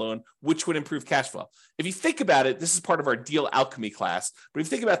interest on the loan, which would improve cash flow. If you think about it, this is part of our deal alchemy class. But if you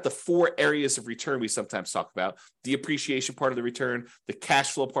think about the 4 areas of return we sometimes talk about, the appreciation part of the return, the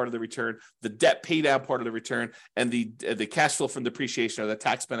cash flow part of the return, the debt pay down part of the return, and the cash flow from depreciation or the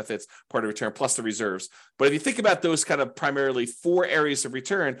tax benefits part of the return, plus the reserves. But if you think about those kind of primarily 4 areas of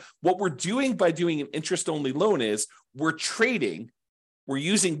return, what we're doing by doing an interest-only loan is we're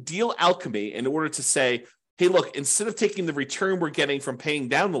using deal alchemy in order to say, hey, look, instead of taking the return we're getting from paying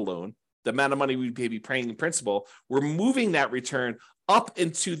down the loan, the amount of money we'd be paying in principal, we're moving that return up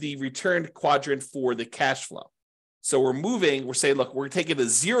into the return quadrant for the cash flow. So we're saying, look, we're taking a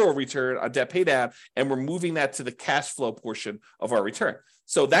 0 return on debt pay down, and we're moving that to the cash flow portion of our return.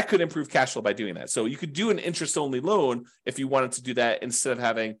 So that could improve cash flow by doing that. So you could do an interest-only loan if you wanted to do that instead of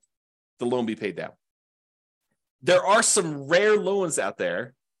having the loan be paid down. There are some rare loans out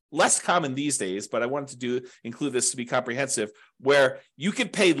there, less common these days, but I wanted to include this to be comprehensive, where you can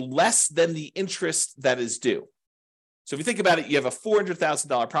pay less than the interest that is due. So if you think about it, you have a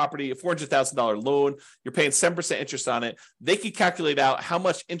 $400,000 property, a $400,000 loan, you're paying 7% interest on it. They can calculate out how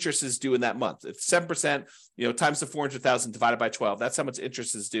much interest is due in that month. It's 7%, times the 400,000 divided by 12. That's how much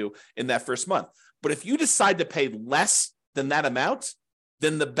interest is due in that first month. But if you decide to pay less than that amount,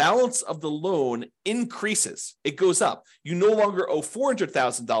 then the balance of the loan increases. It goes up. You no longer owe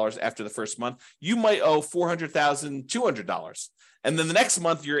 $400,000 after the first month. You might owe $400,200. And then the next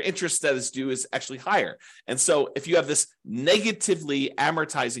month, your interest that is due is actually higher. And so if you have this negatively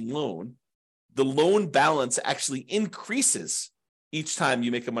amortizing loan, the loan balance actually increases each time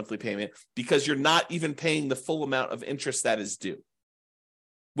you make a monthly payment because you're not even paying the full amount of interest that is due,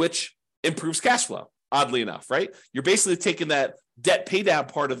 which improves cash flow, oddly enough, right? You're basically taking that debt pay down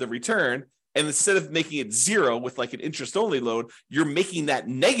part of the return, and instead of making it zero with like an interest-only loan, you're making that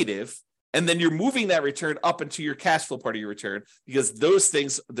negative. And then you're moving that return up into your cash flow part of your return because those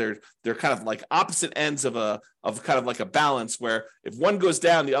things, they're kind of like opposite ends of kind of like a balance where if one goes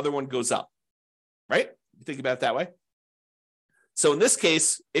down, the other one goes up, right? You think about it that way. So in this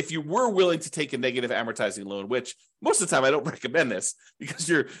case, if you were willing to take a negative amortizing loan, which most of the time I don't recommend this because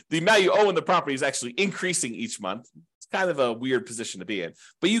the amount you owe in the property is actually increasing each month. It's kind of a weird position to be in,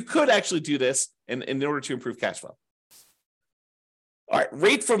 but you could actually do this in order to improve cash flow. All right,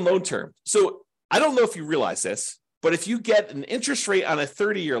 rate from loan term. So I don't know if you realize this, but if you get an interest rate on a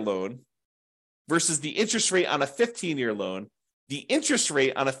 30-year loan versus the interest rate on a 15-year loan, the interest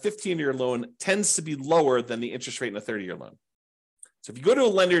rate on a 15-year loan tends to be lower than the interest rate in a 30-year loan. So if you go to a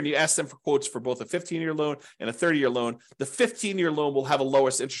lender and you ask them for quotes for both a 15-year loan and a 30-year loan, the 15-year loan will have a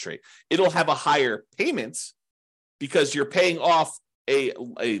lowest interest rate. It'll have a higher payments because you're paying off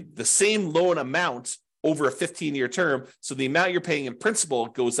the same loan amount over a 15-year term. So the amount you're paying in principal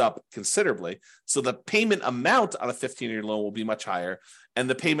goes up considerably. So the payment amount on a 15-year loan will be much higher, and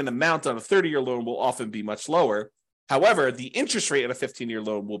the payment amount on a 30-year loan will often be much lower. However, the interest rate on a 15-year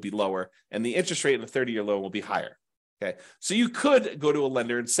loan will be lower, and the interest rate on a 30-year loan will be higher. Okay, so you could go to a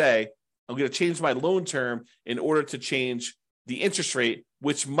lender and say, I'm going to change my loan term in order to change the interest rate,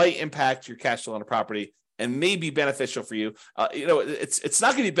 which might impact your cash flow on a property and may be beneficial for you. It's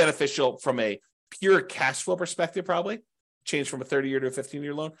not going to be beneficial from a pure cash flow perspective, probably change from a 30-year to a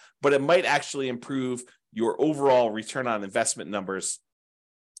 15-year loan, but it might actually improve your overall return on investment numbers.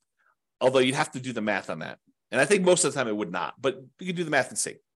 Although you'd have to do the math on that. And I think most of the time it would not, but you can do the math and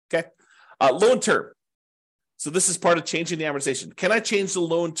see. Okay. Loan term. So this is part of changing the amortization. Can I change the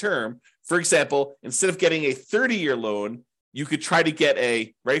loan term? For example, instead of getting a 30-year loan, you could try to get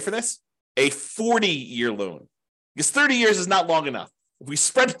ready for this? A 40-year loan. Because 30 years is not long enough. If we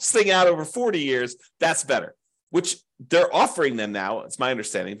spread this thing out over 40 years, that's better, which they're offering them now. It's my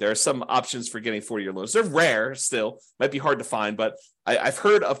understanding. There are some options for getting 40-year loans. They're rare still, might be hard to find, but I've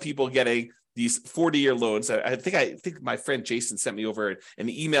heard of people getting these 40-year loans. I think my friend Jason sent me over an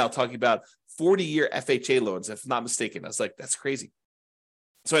email talking about 40-year FHA loans, if I'm not mistaken. I was like, that's crazy.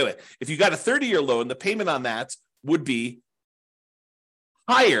 So anyway, if you got a 30-year loan, the payment on that would be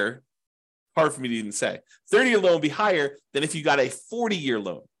higher. Hard for me to even say. 30-year loan would be higher than if you got a 40-year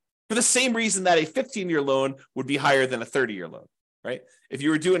loan for the same reason that a 15-year loan would be higher than a 30-year loan, right? If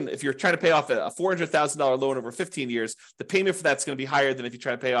you're trying to pay off a $400,000 loan over 15 years, the payment for that's going to be higher than if you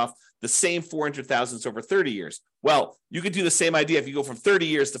try to pay off the same $400,000 over 30 years. Well, you could do the same idea. If you go from 30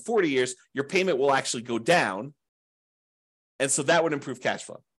 years to 40 years, your payment will actually go down. And so that would improve cash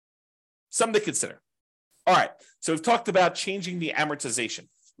flow. Something to consider. All right. So we've talked about changing the amortization.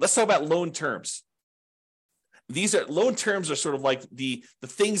 Let's talk about loan terms. Loan terms are sort of like the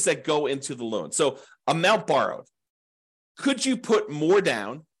things that go into the loan. So amount borrowed. Could you put more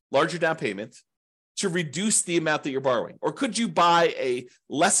down, larger down payment, to reduce the amount that you're borrowing? Or could you buy a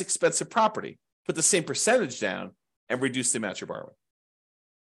less expensive property, put the same percentage down, and reduce the amount you're borrowing?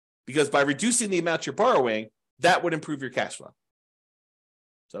 Because by reducing the amount you're borrowing, that would improve your cash flow.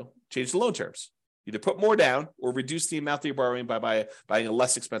 So change the loan terms. Either put more down or reduce the amount that you're borrowing by buying a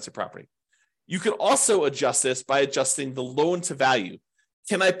less expensive property. You can also adjust this by adjusting the loan to value.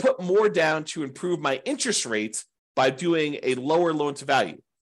 Can I put more down to improve my interest rates by doing a lower loan to value?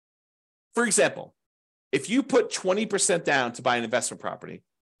 For example, if you put 20% down to buy an investment property,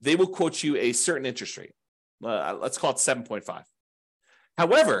 they will quote you a certain interest rate. Let's call it 7.5.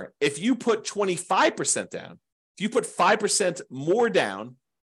 However, if you put 25% down, if you put 5% more down,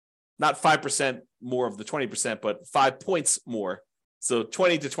 not 5% more of the 20%, but 5 points more. So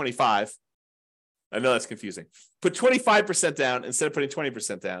 20 to 25. I know that's confusing. Put 25% down instead of putting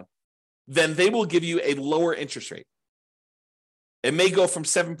 20% down. then they will give you a lower interest rate. It may go from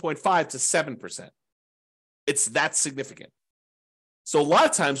 7.5 to 7%. It's that significant. So a lot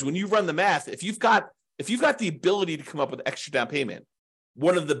of times when you run the math, if you've got the ability to come up with extra down payment,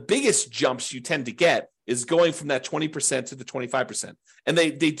 one of the biggest jumps you tend to get is going from that 20% to the 25%. And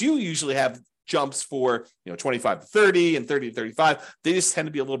they do usually have jumps for 25 to 30 and 30 to 35. They just tend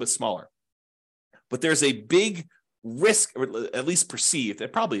to be a little bit smaller. But there's a big risk, or at least perceived,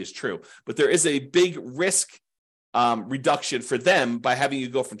 it probably is true, but there is a big risk reduction for them by having you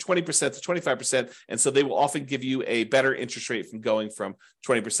go from 20% to 25%. And so they will often give you a better interest rate from going from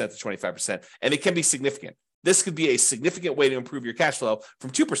 20% to 25%. And it can be significant. This could be a significant way to improve your cash flow from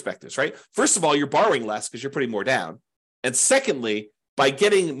two perspectives, right? First of all, you're borrowing less because you're putting more down. And secondly, by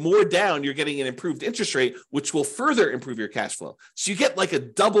getting more down, you're getting an improved interest rate, which will further improve your cash flow. So you get like a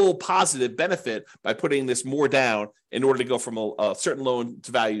double positive benefit by putting this more down in order to go from a certain loan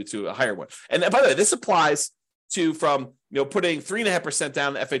to value to a higher one. And by the way, this applies to from putting 3.5%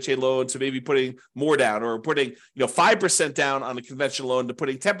 down the FHA loan to maybe putting more down, or putting 5% down on a conventional loan to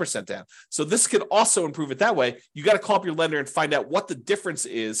putting 10% down. So this could also improve it that way. You got to call up your lender and find out what the difference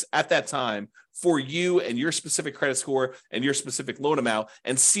is at that time for you and your specific credit score and your specific loan amount,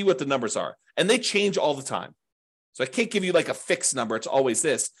 and see what the numbers are. And they change all the time. So I can't give you like a fixed number. It's always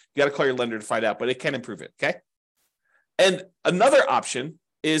this. You got to call your lender to find out, but it can improve it. Okay. And another option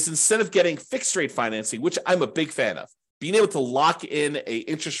is, instead of getting fixed rate financing, which I'm a big fan of, being able to lock in a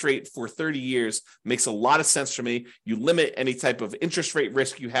interest rate for 30 years makes a lot of sense for me. You limit any type of interest rate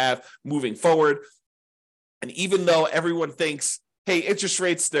risk you have moving forward. And even though everyone thinks, hey, interest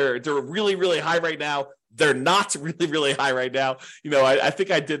rates, they're really, really high right now, they're not really, really high right now. I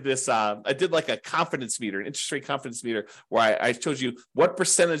think I did this. I did like a confidence meter, an interest rate confidence meter, where I showed you what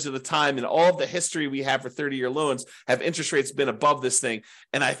percentage of the time in all of the history we have for 30-year loans have interest rates been above this thing.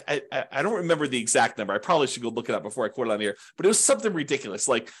 And I don't remember the exact number. I probably should go look it up before I quote it on here. But it was something ridiculous.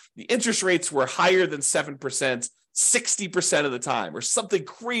 Like the interest rates were higher than 7%, 60% of the time, or something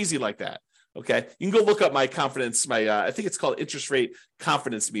crazy like that. Okay, you can go look up my confidence, I think it's called interest rate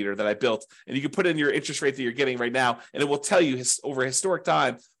confidence meter that I built, and you can put in your interest rate that you're getting right now, and it will tell you over historic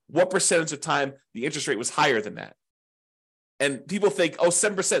time what percentage of time the interest rate was higher than that. And people think,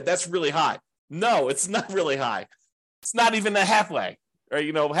 7%, that's really high. No, it's not really high. It's not even a halfway.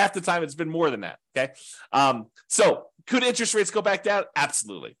 Right? Half the time it's been more than that. Okay, so could interest rates go back down?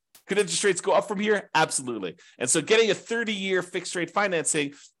 Absolutely. Could interest rates go up from here? Absolutely. And so getting a 30-year fixed rate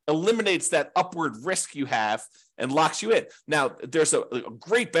financing eliminates that upward risk you have and locks you in. Now, there's a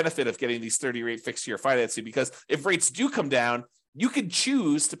great benefit of getting these 30-year fixed year financing, because if rates do come down, you can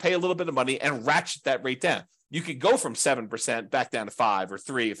choose to pay a little bit of money and ratchet that rate down. You could go from 7% back down to 5 or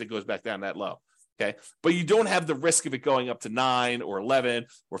 3 if it goes back down that low. Okay. But you don't have the risk of it going up to 9 or 11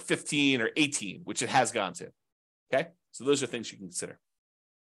 or 15 or 18, which it has gone to. Okay. So those are things you can consider.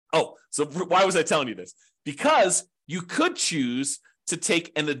 So why was I telling you this? Because you could choose to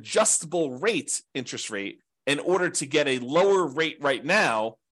take an adjustable rate interest rate in order to get a lower rate right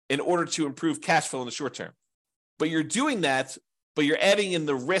now in order to improve cash flow in the short term. But you're doing that, but you're adding in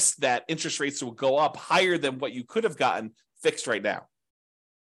the risk that interest rates will go up higher than what you could have gotten fixed right now.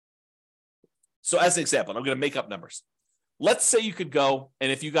 So as an example, and I'm going to make up numbers. Let's say you could go,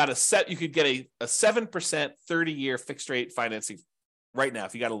 and if you got you could get a 7% 30-year fixed rate financing right now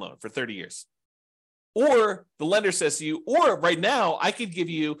if you got a loan for 30 years. Or the lender says to you, or right now, I could give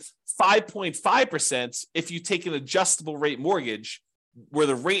you 5.5% if you take an adjustable rate mortgage where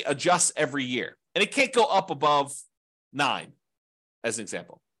the rate adjusts every year. And it can't go up above 9, as an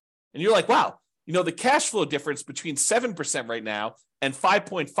example. And you're like, wow, the cash flow difference between 7% right now and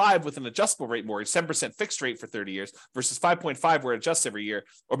 5.5 with an adjustable rate mortgage, 7% fixed rate for 30 years versus 5.5 where it adjusts every year,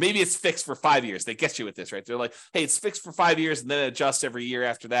 or maybe it's fixed for 5 years. They get you with this, right? They're like, hey, it's fixed for 5 years and then it adjusts every year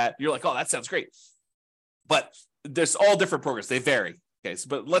after that. You're like, oh, that sounds great. But there's all different programs. They vary. Okay,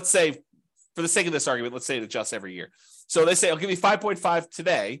 but let's say, for the sake of this argument, let's say it adjusts every year. So they say, I'll give you 5.5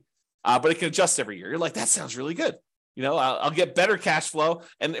 today, but it can adjust every year. You're like, that sounds really good. I'll get better cash flow,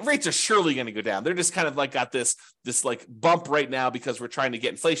 and rates are surely going to go down. They're just kind of like got this like bump right now because we're trying to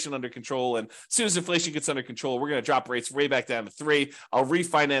get inflation under control. And as soon as inflation gets under control, we're going to drop rates way back down to 3. I'll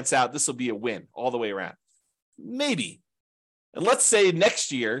refinance out. This will be a win all the way around. Maybe. And let's say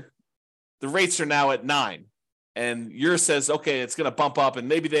next year, the rates are now at 9. And yours says, okay, it's going to bump up, and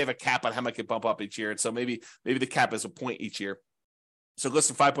maybe they have a cap on how much it can bump up each year. And so maybe the cap is a point each year. So it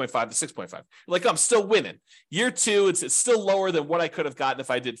goes from 5.5 to 6.5. Like, I'm still winning. Year 2, it's still lower than what I could have gotten if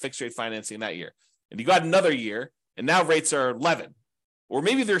I did fixed rate financing that year. And you got another year, and now rates are 11. Or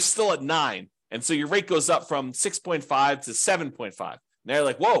maybe they're still at 9. And so your rate goes up from 6.5 to 7.5. And they're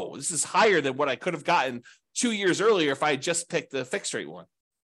like, whoa, this is higher than what I could have gotten 2 years earlier if I had just picked the fixed rate one.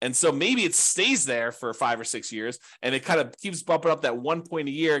 And so maybe it stays there for 5 or 6 years, and it kind of keeps bumping up that 1 point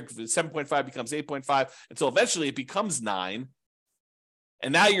a year. 7.5 becomes 8.5 until eventually it becomes 9.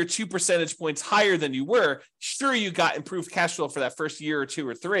 And now you're 2 percentage points higher than you were. Sure, you got improved cash flow for that first year or 2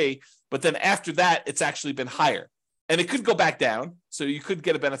 or 3, but then after that, it's actually been higher. And it could go back down. So you could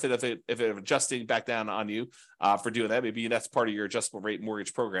get a benefit of it adjusting back down on you for doing that. Maybe that's part of your adjustable rate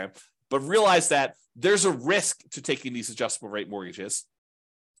mortgage program. But realize that there's a risk to taking these adjustable rate mortgages.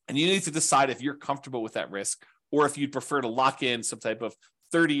 And you need to decide if you're comfortable with that risk or if you'd prefer to lock in some type of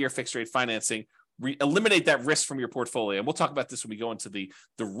 30-year fixed rate financing, eliminate that risk from your portfolio. And we'll talk about this when we go into the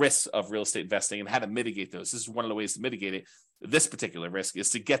risks of real estate investing and how to mitigate those. This is one of the ways to mitigate it. This particular risk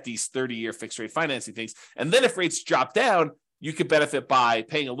is to get these 30-year fixed rate financing things. And then if rates drop down, you could benefit by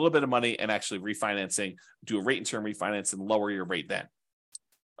paying a little bit of money and actually refinancing, do a rate and term refinance and lower your rate then.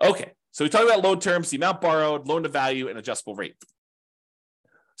 Okay, so we talked about loan terms, the amount borrowed, loan to value, and adjustable rate.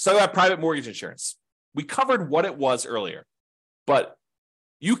 So about private mortgage insurance. We covered what it was earlier, but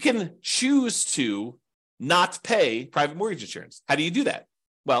you can choose to not pay private mortgage insurance. How do you do that?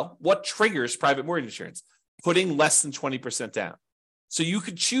 Well, what triggers private mortgage insurance? Putting less than 20% down. So you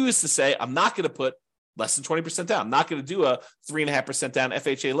could choose to say, I'm not going to put less than 20% down. I'm not going to do a 3.5% down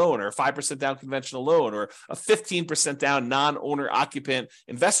FHA loan or a 5% down conventional loan or a 15% down non-owner occupant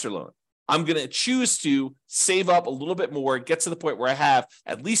investor loan. I'm going to choose to save up a little bit more, get to the point where I have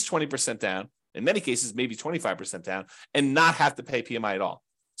at least 20% down, in many cases, maybe 25% down, and not have to pay PMI at all.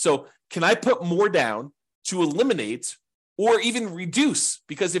 So can I put more down to eliminate or even reduce?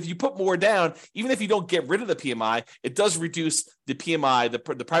 Because if you put more down, even if you don't get rid of the PMI, it does reduce the PMI,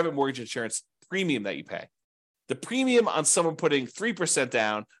 the private mortgage insurance premium that you pay. The premium on someone putting 3%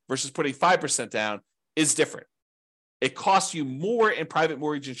 down versus putting 5% down is different. It costs you more in private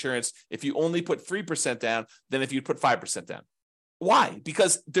mortgage insurance if you only put 3% down than if you put 5% down. Why?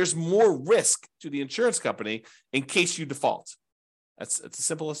 Because there's more risk to the insurance company in case you default. It's as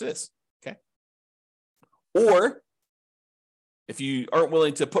simple as it is, okay? Or if you aren't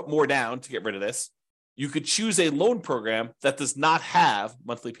willing to put more down to get rid of this, you could choose a loan program that does not have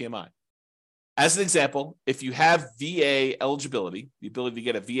monthly PMI. As an example, if you have VA eligibility, the ability to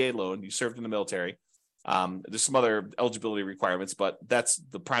get a VA loan, you served in the military, there's some other eligibility requirements, but that's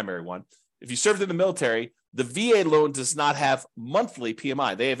the primary one. If you served in the military, the VA loan does not have monthly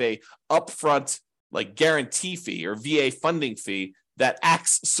PMI. They have a upfront like guarantee fee or VA funding fee that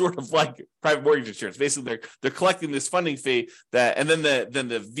acts sort of like private mortgage insurance. Basically, they're collecting this funding fee that, and then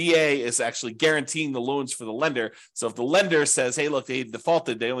the VA is actually guaranteeing the loans for the lender. So if the lender says, "Hey, look, they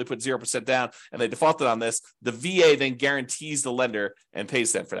defaulted, they only put 0% down, and they defaulted on this," the VA then guarantees the lender and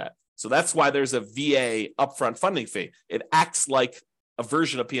pays them for that. So that's why there's a VA upfront funding fee. It acts like a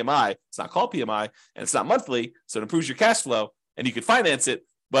version of PMI. It's not called PMI, and it's not monthly, so it improves your cash flow, and you could finance it.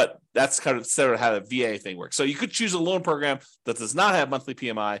 But that's kind of sort of how the VA thing works. So you could choose a loan program that does not have monthly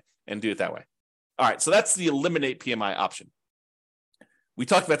PMI and do it that way. All right, so that's the eliminate PMI option. We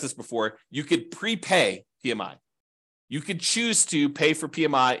talked about this before. You could prepay PMI. You could choose to pay for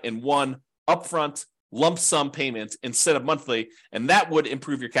PMI in one upfront lump sum payment instead of monthly, and that would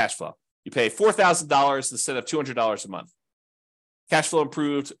improve your cash flow. You pay $4,000 instead of $200 a month. Cash flow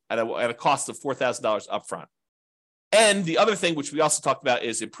improved at a cost of $4,000 upfront. And the other thing, which we also talked about,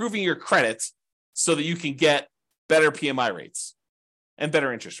 is improving your credit so that you can get better PMI rates and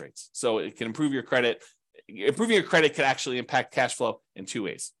better interest rates. So it can improve your credit. Improving your credit can actually impact cash flow in 2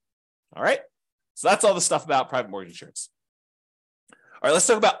 ways. All right. So that's all the stuff about private mortgage insurance. All right, let's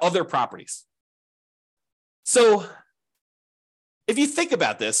talk about other properties. So if you think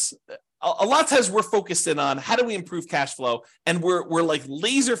about this, a lot of times we're focused in on how do we improve cash flow, and we're like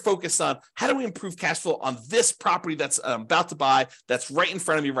laser focused on how do we improve cash flow on this property that's about to buy, that's right in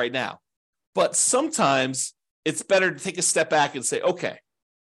front of me right now. But sometimes it's better to take a step back and say, okay,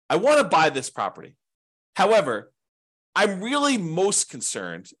 I want to buy this property. However, I'm really most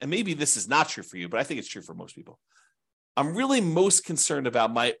concerned, and maybe this is not true for you, but I think it's true for most people. I'm really most concerned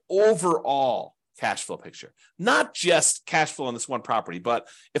about my overall cash flow picture, not just cash flow on this one property, but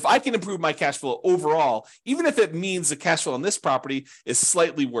if I can improve my cash flow overall, even if it means the cash flow on this property is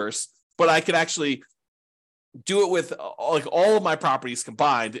slightly worse, but I could actually do it with like all of my properties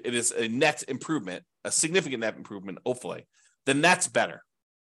combined, it is a net improvement, a significant net improvement, hopefully, then that's better.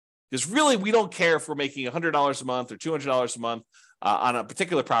 Because really, we don't care if we're making $100 a month or $200 a month on a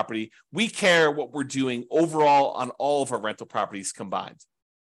particular property. We care what we're doing overall on all of our rental properties combined.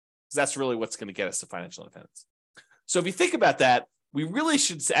 That's really what's going to get us to financial independence. So if you think about that, we really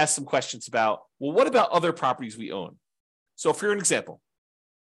should ask some questions about, well, what about other properties we own? So for an example,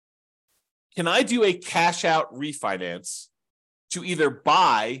 can I do a cash out refinance to either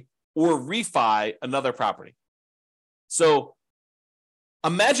buy or refi another property? So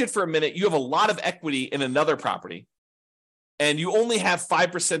imagine for a minute, you have a lot of equity in another property and you only have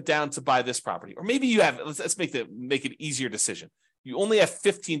 5% down to buy this property. Or maybe you have, let's make it easier decision. You only have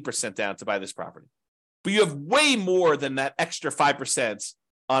 15% down to buy this property, but you have way more than that extra 5%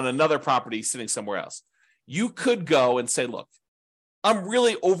 on another property sitting somewhere else. You could go and say, look, I'm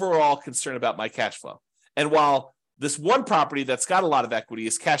really overall concerned about my cash flow. And while this one property that's got a lot of equity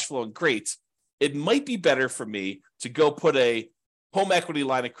is cash flowing great, it might be better for me to go put a home equity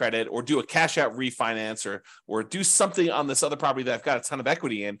line of credit or do a cash out refinance or do something on this other property that I've got a ton of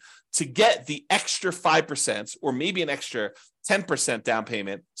equity in to get the extra 5% or maybe an extra 10% down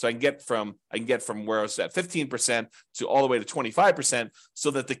payment. So I can get from where I was at 15% to all the way to 25%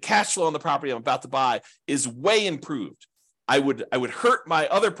 so that the cash flow on the property I'm about to buy is way improved. I would hurt my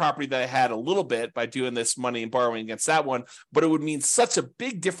other property that I had a little bit by doing this money and borrowing against that one, but it would mean such a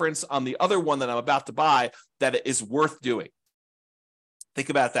big difference on the other one that I'm about to buy that it is worth doing. Think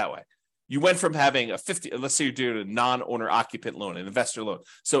about it that way. You went from having let's say you're doing a non-owner occupant loan, an investor loan.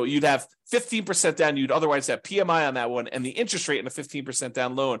 So you'd have 15% down, you'd otherwise have PMI on that one, and the interest rate in a 15%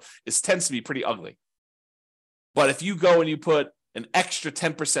 down loan tends to be pretty ugly. But if you go and you put an extra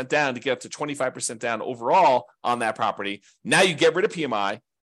 10% down to get up to 25% down overall on that property, now you get rid of PMI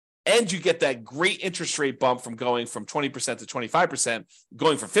and you get that great interest rate bump from going from 20% to 25%,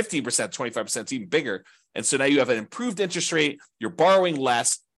 going from 15% to 25% is even bigger. And so now you have an improved interest rate, you're borrowing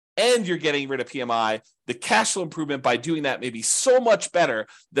less, and you're getting rid of PMI. The cash flow improvement by doing that may be so much better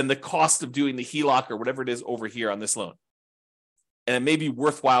than the cost of doing the HELOC or whatever it is over here on this loan. And it may be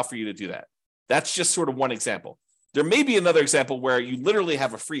worthwhile for you to do that. That's just sort of one example. There may be another example where you literally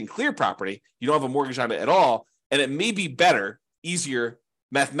have a free and clear property, you don't have a mortgage on it at all, and it may be better, easier,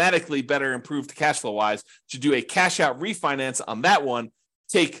 mathematically better improved cash flow wise to do a cash out refinance on that one,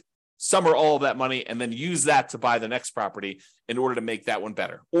 take some or all of that money, and then use that to buy the next property in order to make that one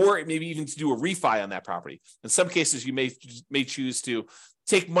better. Or maybe even to do a refi on that property. In some cases, you may choose to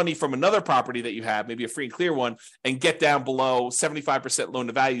take money from another property that you have, maybe a free and clear one, and get down below 75% loan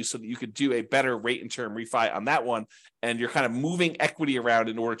to value so that you could do a better rate and term refi on that one. And you're kind of moving equity around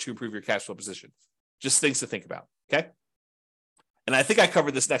in order to improve your cash flow position. Just things to think about, okay? And I think I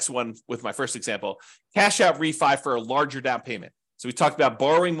covered this next one with my first example, cash out refi for a larger down payment. So we talked about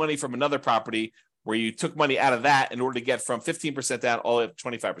borrowing money from another property where you took money out of that in order to get from 15% down all the way up to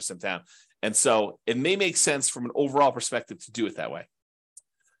 25% down. And so it may make sense from an overall perspective to do it that way.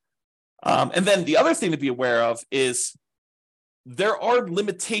 And then the other thing to be aware of is there are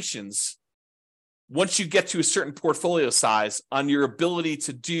limitations once you get to a certain portfolio size on your ability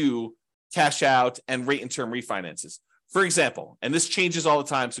to do cash out and rate and term refinances. For example, and this changes all the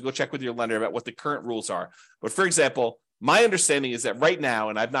time, so go check with your lender about what the current rules are. But for example, my understanding is that right now,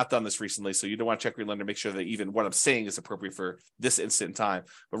 and I've not done this recently, so you don't want to check with your lender, make sure that even what I'm saying is appropriate for this instant in time.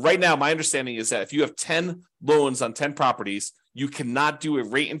 But right now, my understanding is that if you have 10 loans on 10 properties, you cannot do a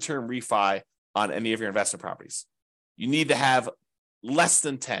rate and term refi on any of your investment properties. You need to have less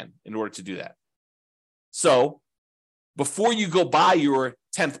than 10 in order to do that. So before you go buy your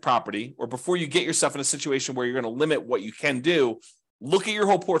 10th property, or before you get yourself in a situation where you're going to limit what you can do, look at your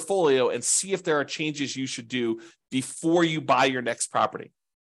whole portfolio and see if there are changes you should do before you buy your next property.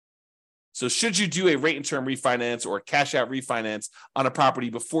 So should you do a rate and term refinance or a cash out refinance on a property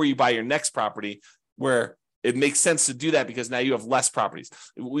before you buy your next property, where it makes sense to do that because now you have less properties?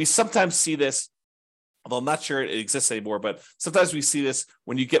 We sometimes see this, although I'm not sure it exists anymore, but sometimes we see this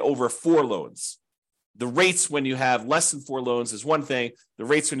when you get over 4 loans. The rates when you have less than 4 loans is one thing. The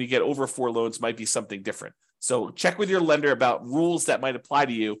rates when you get over 4 loans might be something different. So check with your lender about rules that might apply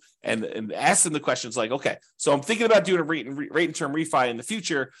to you and ask them the questions like, okay, so I'm thinking about doing a rate and term refi in the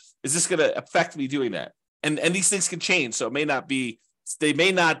future. Is this going to affect me doing that? And these things can change. So they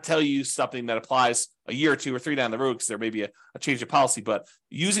may not tell you something that applies a year or 2 or 3 down the road because there may be a change of policy, but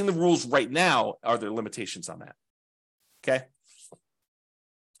using the rules right now, are there limitations on that? Okay.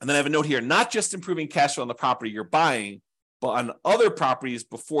 And then I have a note here, not just improving cash flow on the property you're buying, but on other properties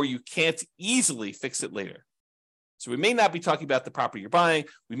before you can't easily fix it later. So we may not be talking about the property you're buying.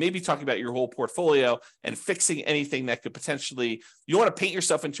 We may be talking about your whole portfolio and fixing anything that could potentially, you don't want to paint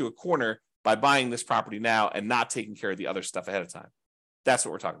yourself into a corner by buying this property now and not taking care of the other stuff ahead of time. That's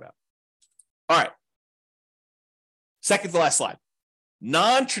what we're talking about. All right. Second to last slide,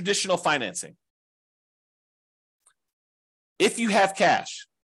 non-traditional financing. If you have cash,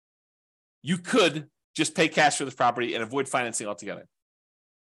 you could just pay cash for this property and avoid financing altogether.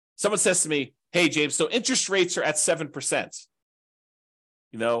 Someone says to me, hey, James, so interest rates are at 7%.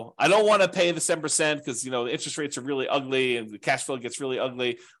 I don't want to pay the 7% because, the interest rates are really ugly and the cash flow gets really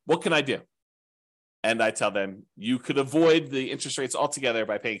ugly. What can I do? And I tell them, you could avoid the interest rates altogether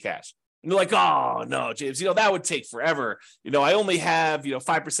by paying cash. And they're like, oh, no, James, that would take forever. I only have,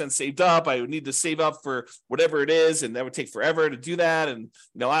 5% saved up. I would need to save up for whatever it is. And that would take forever to do that. And,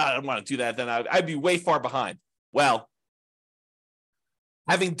 I don't want to do that. Then I'd be way far behind. Well,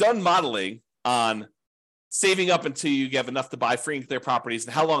 having done modeling on saving up until you have enough to buy free and clear properties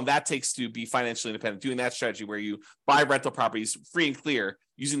and how long that takes to be financially independent, doing that strategy where you buy rental properties free and clear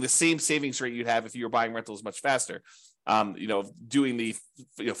using the same savings rate you'd have if you were buying rentals much faster, doing the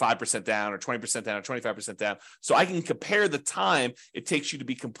 5% down or 20% down or 25% down. So I can compare the time it takes you to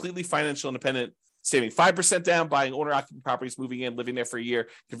be completely financially independent, saving 5% down, buying owner-occupied properties, moving in, living there for a year,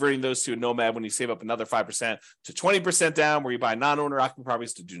 converting those to a nomad when you save up another 5%, to 20% down, where you buy non-owner-occupied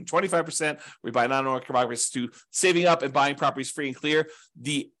properties, to doing 25%, where you buy non-owner-occupied properties, to saving up and buying properties free and clear.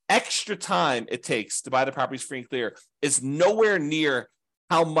 The extra time it takes to buy the properties free and clear is nowhere near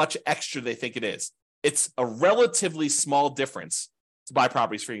how much extra they think it is. It's a relatively small difference to buy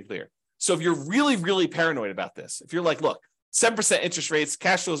properties free and clear. So if you're really, really paranoid about this, if you're like, look, 7% interest rates,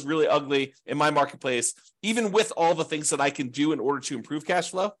 cash flow is really ugly in my marketplace, even with all the things that I can do in order to improve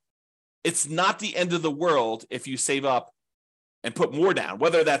cash flow, it's not the end of the world if you save up and put more down,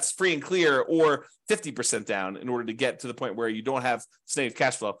 whether that's free and clear or 50% down in order to get to the point where you don't have negative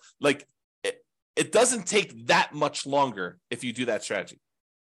cash flow. Like it doesn't take that much longer if you do that strategy.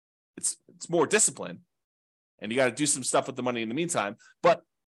 It's more discipline and you got to do some stuff with the money in the meantime. But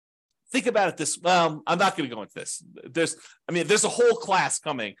think about it this, well, I'm not going to go into this. There's a whole class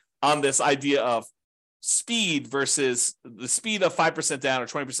coming on this idea of speed versus the speed of 5% down or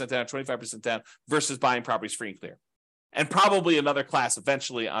 20% down, 25% down versus buying properties free and clear. And probably another class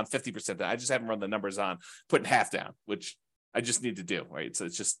eventually on 50% down. I just haven't run the numbers on putting half down, which I just need to do, right? So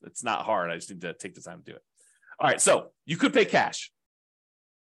it's not hard. I just need to take the time to do it. All right. So you could pay cash,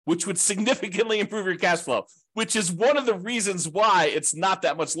 which would significantly improve your cash flow, which is one of the reasons why it's not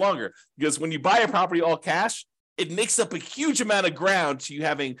that much longer. Because when you buy a property all cash, it makes up a huge amount of ground to you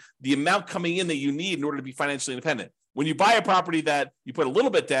having the amount coming in that you need in order to be financially independent. When you buy a property that you put a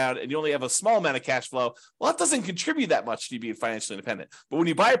little bit down and you only have a small amount of cash flow, well, that doesn't contribute that much to you being financially independent. But when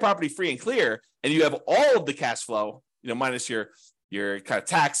you buy a property free and clear and you have all of the cash flow, minus your kind of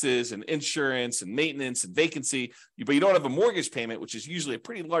taxes and insurance and maintenance and vacancy, but you don't have a mortgage payment, which is usually a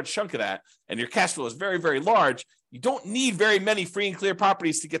pretty large chunk of that, and your cash flow is very, very large, you don't need very many free and clear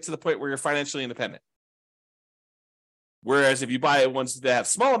properties to get to the point where you're financially independent. Whereas if you buy ones that have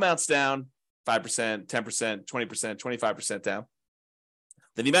small amounts down, 5%, 10%, 20%, 25% down,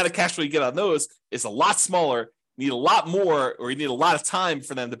 then the amount of cash flow you get on those is a lot smaller. You need a lot more, or you need a lot of time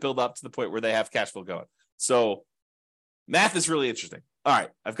for them to build up to the point where they have cash flow going. So math is really interesting. All right,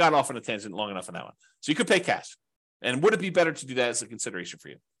 I've gone off on a tangent long enough on that one. So you could pay cash. And would it be better to do that as a consideration for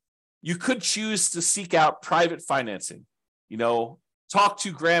you? You could choose to seek out private financing. Talk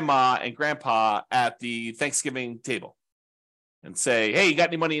to grandma and grandpa at the Thanksgiving table and say, hey, you got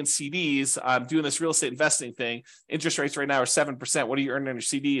any money in CDs? I'm doing this real estate investing thing. Interest rates right now are 7%. What are you earning on your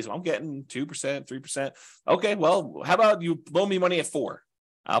CDs? Well, I'm getting 2%, 3%. Okay, well, how about you loan me money at 4%?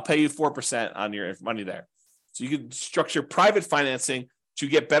 I'll pay you 4% on your money there. So you could structure private financing to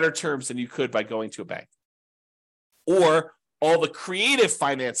get better terms than you could by going to a bank. Or all the creative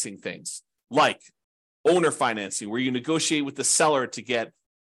financing things like owner financing, where you negotiate with the seller to get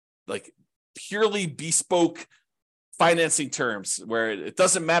like purely bespoke financing terms, where it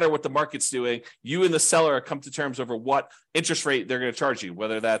doesn't matter what the market's doing. You and the seller come to terms over what interest rate they're going to charge you,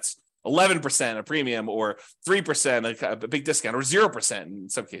 whether that's 11% a premium or 3% a big discount or 0% in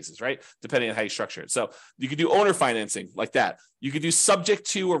some cases, right? Depending on how you structure it. So you could do owner financing like that. You could do subject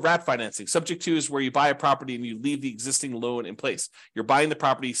to or wrap financing. Subject to is where you buy a property and you leave the existing loan in place. You're buying the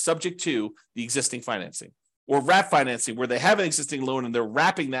property subject to the existing financing. Or wrap financing, where they have an existing loan and they're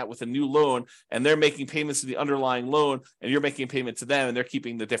wrapping that with a new loan and they're making payments to the underlying loan and you're making a payment to them and they're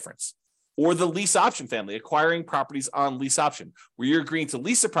keeping the difference. Or the lease option family, acquiring properties on lease option, where you're agreeing to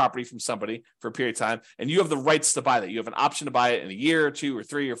lease a property from somebody for a period of time, and you have the rights to buy that. You have an option to buy it in a year or 2 or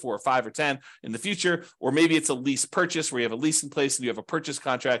 3 or 4 or 5 or 10 in the future. Or maybe it's a lease purchase where you have a lease in place and you have a purchase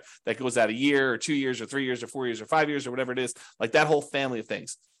contract that goes out a year or 2 years or 3 years or 4 years or 5 years or whatever it is, like that whole family of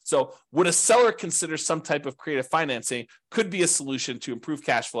things. So would a seller consider some type of creative financing could be a solution to improve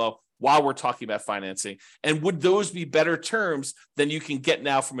cash flow while we're talking about financing? And would those be better terms than you can get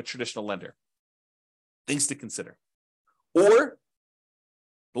now from a traditional lender? Things to consider. Or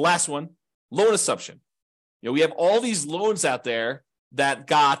the last one, loan assumption. We have all these loans out there that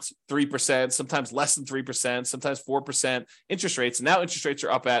got 3%, sometimes less than 3%, sometimes 4% interest rates. And now interest rates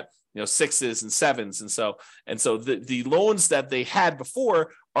are up at 6s and 7s. And so the loans that they had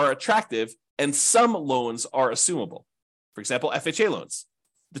before are attractive, and some loans are assumable. For example, FHA loans.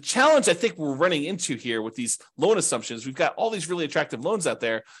 The challenge I think we're running into here with these loan assumptions, we've got all these really attractive loans out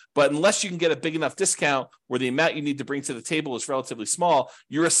there, but unless you can get a big enough discount where the amount you need to bring to the table is relatively small,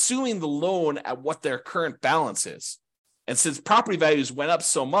 you're assuming the loan at what their current balance is. And since property values went up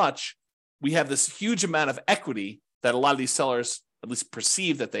so much, we have this huge amount of equity that a lot of these sellers at least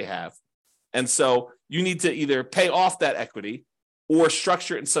perceive that they have. And so you need to either pay off that equity or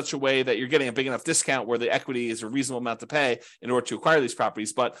structure it in such a way that you're getting a big enough discount where the equity is a reasonable amount to pay in order to acquire these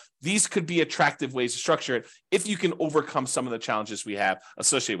properties. But these could be attractive ways to structure it if you can overcome some of the challenges we have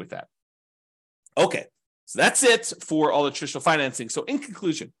associated with that. Okay, so that's it for all the traditional financing. So in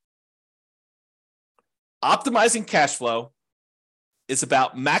conclusion, optimizing cash flow is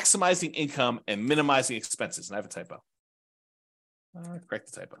about maximizing income and minimizing expenses. And I have a typo.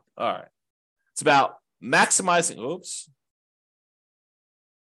 Correct the typo. All right. It's about maximizing,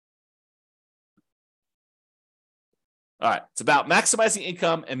 All right, it's about maximizing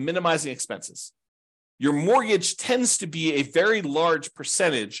income and minimizing expenses. Your mortgage tends to be a very large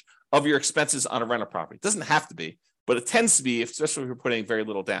percentage of your expenses on a rental property. It doesn't have to be, but it tends to be, especially if you're putting very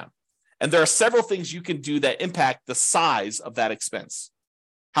little down. And there are several things you can do that impact the size of that expense,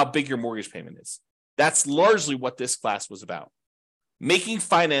 how big your mortgage payment is. That's largely what this class was about. Making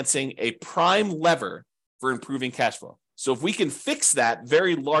financing a prime lever for improving cash flow. So if we can fix that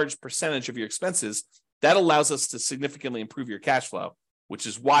very large percentage of your expenses, that allows us to significantly improve your cash flow, which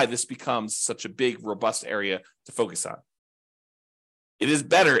is why this becomes such a big, robust area to focus on. It is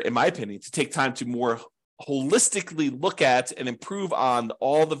better, in my opinion, to take time to more holistically look at and improve on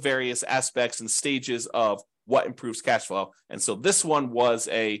all the various aspects and stages of what improves cash flow. And so this one was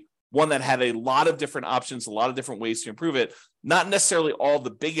one that had a lot of different options, a lot of different ways to improve it. Not necessarily all the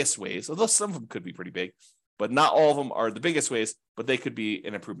biggest ways, although some of them could be pretty big, but not all of them are the biggest ways, but they could be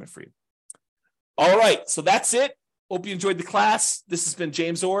an improvement for you. All right, so that's it. Hope you enjoyed the class. This has been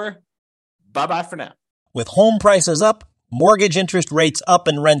James Orr. Bye-bye for now. With home prices up, mortgage interest rates up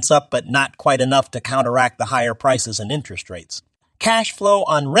and rents up, but not quite enough to counteract the higher prices and interest rates. Cash flow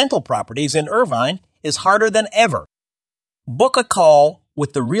on rental properties in Irvine is harder than ever. Book a call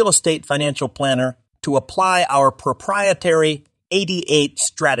with the Real Estate Financial Planner to apply our proprietary 88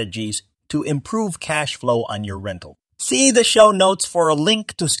 strategies to improve cash flow on your rental. See the show notes for a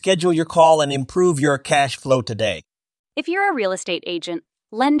link to schedule your call and improve your cash flow today. If you're a real estate agent,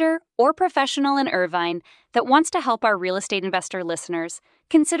 lender, or professional in Irvine that wants to help our real estate investor listeners,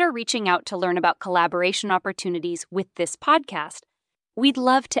 consider reaching out to learn about collaboration opportunities with this podcast. We'd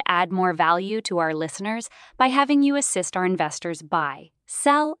love to add more value to our listeners by having you assist our investors buy,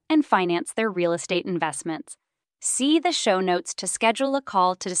 sell, and finance their real estate investments. See the show notes to schedule a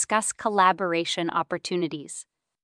call to discuss collaboration opportunities.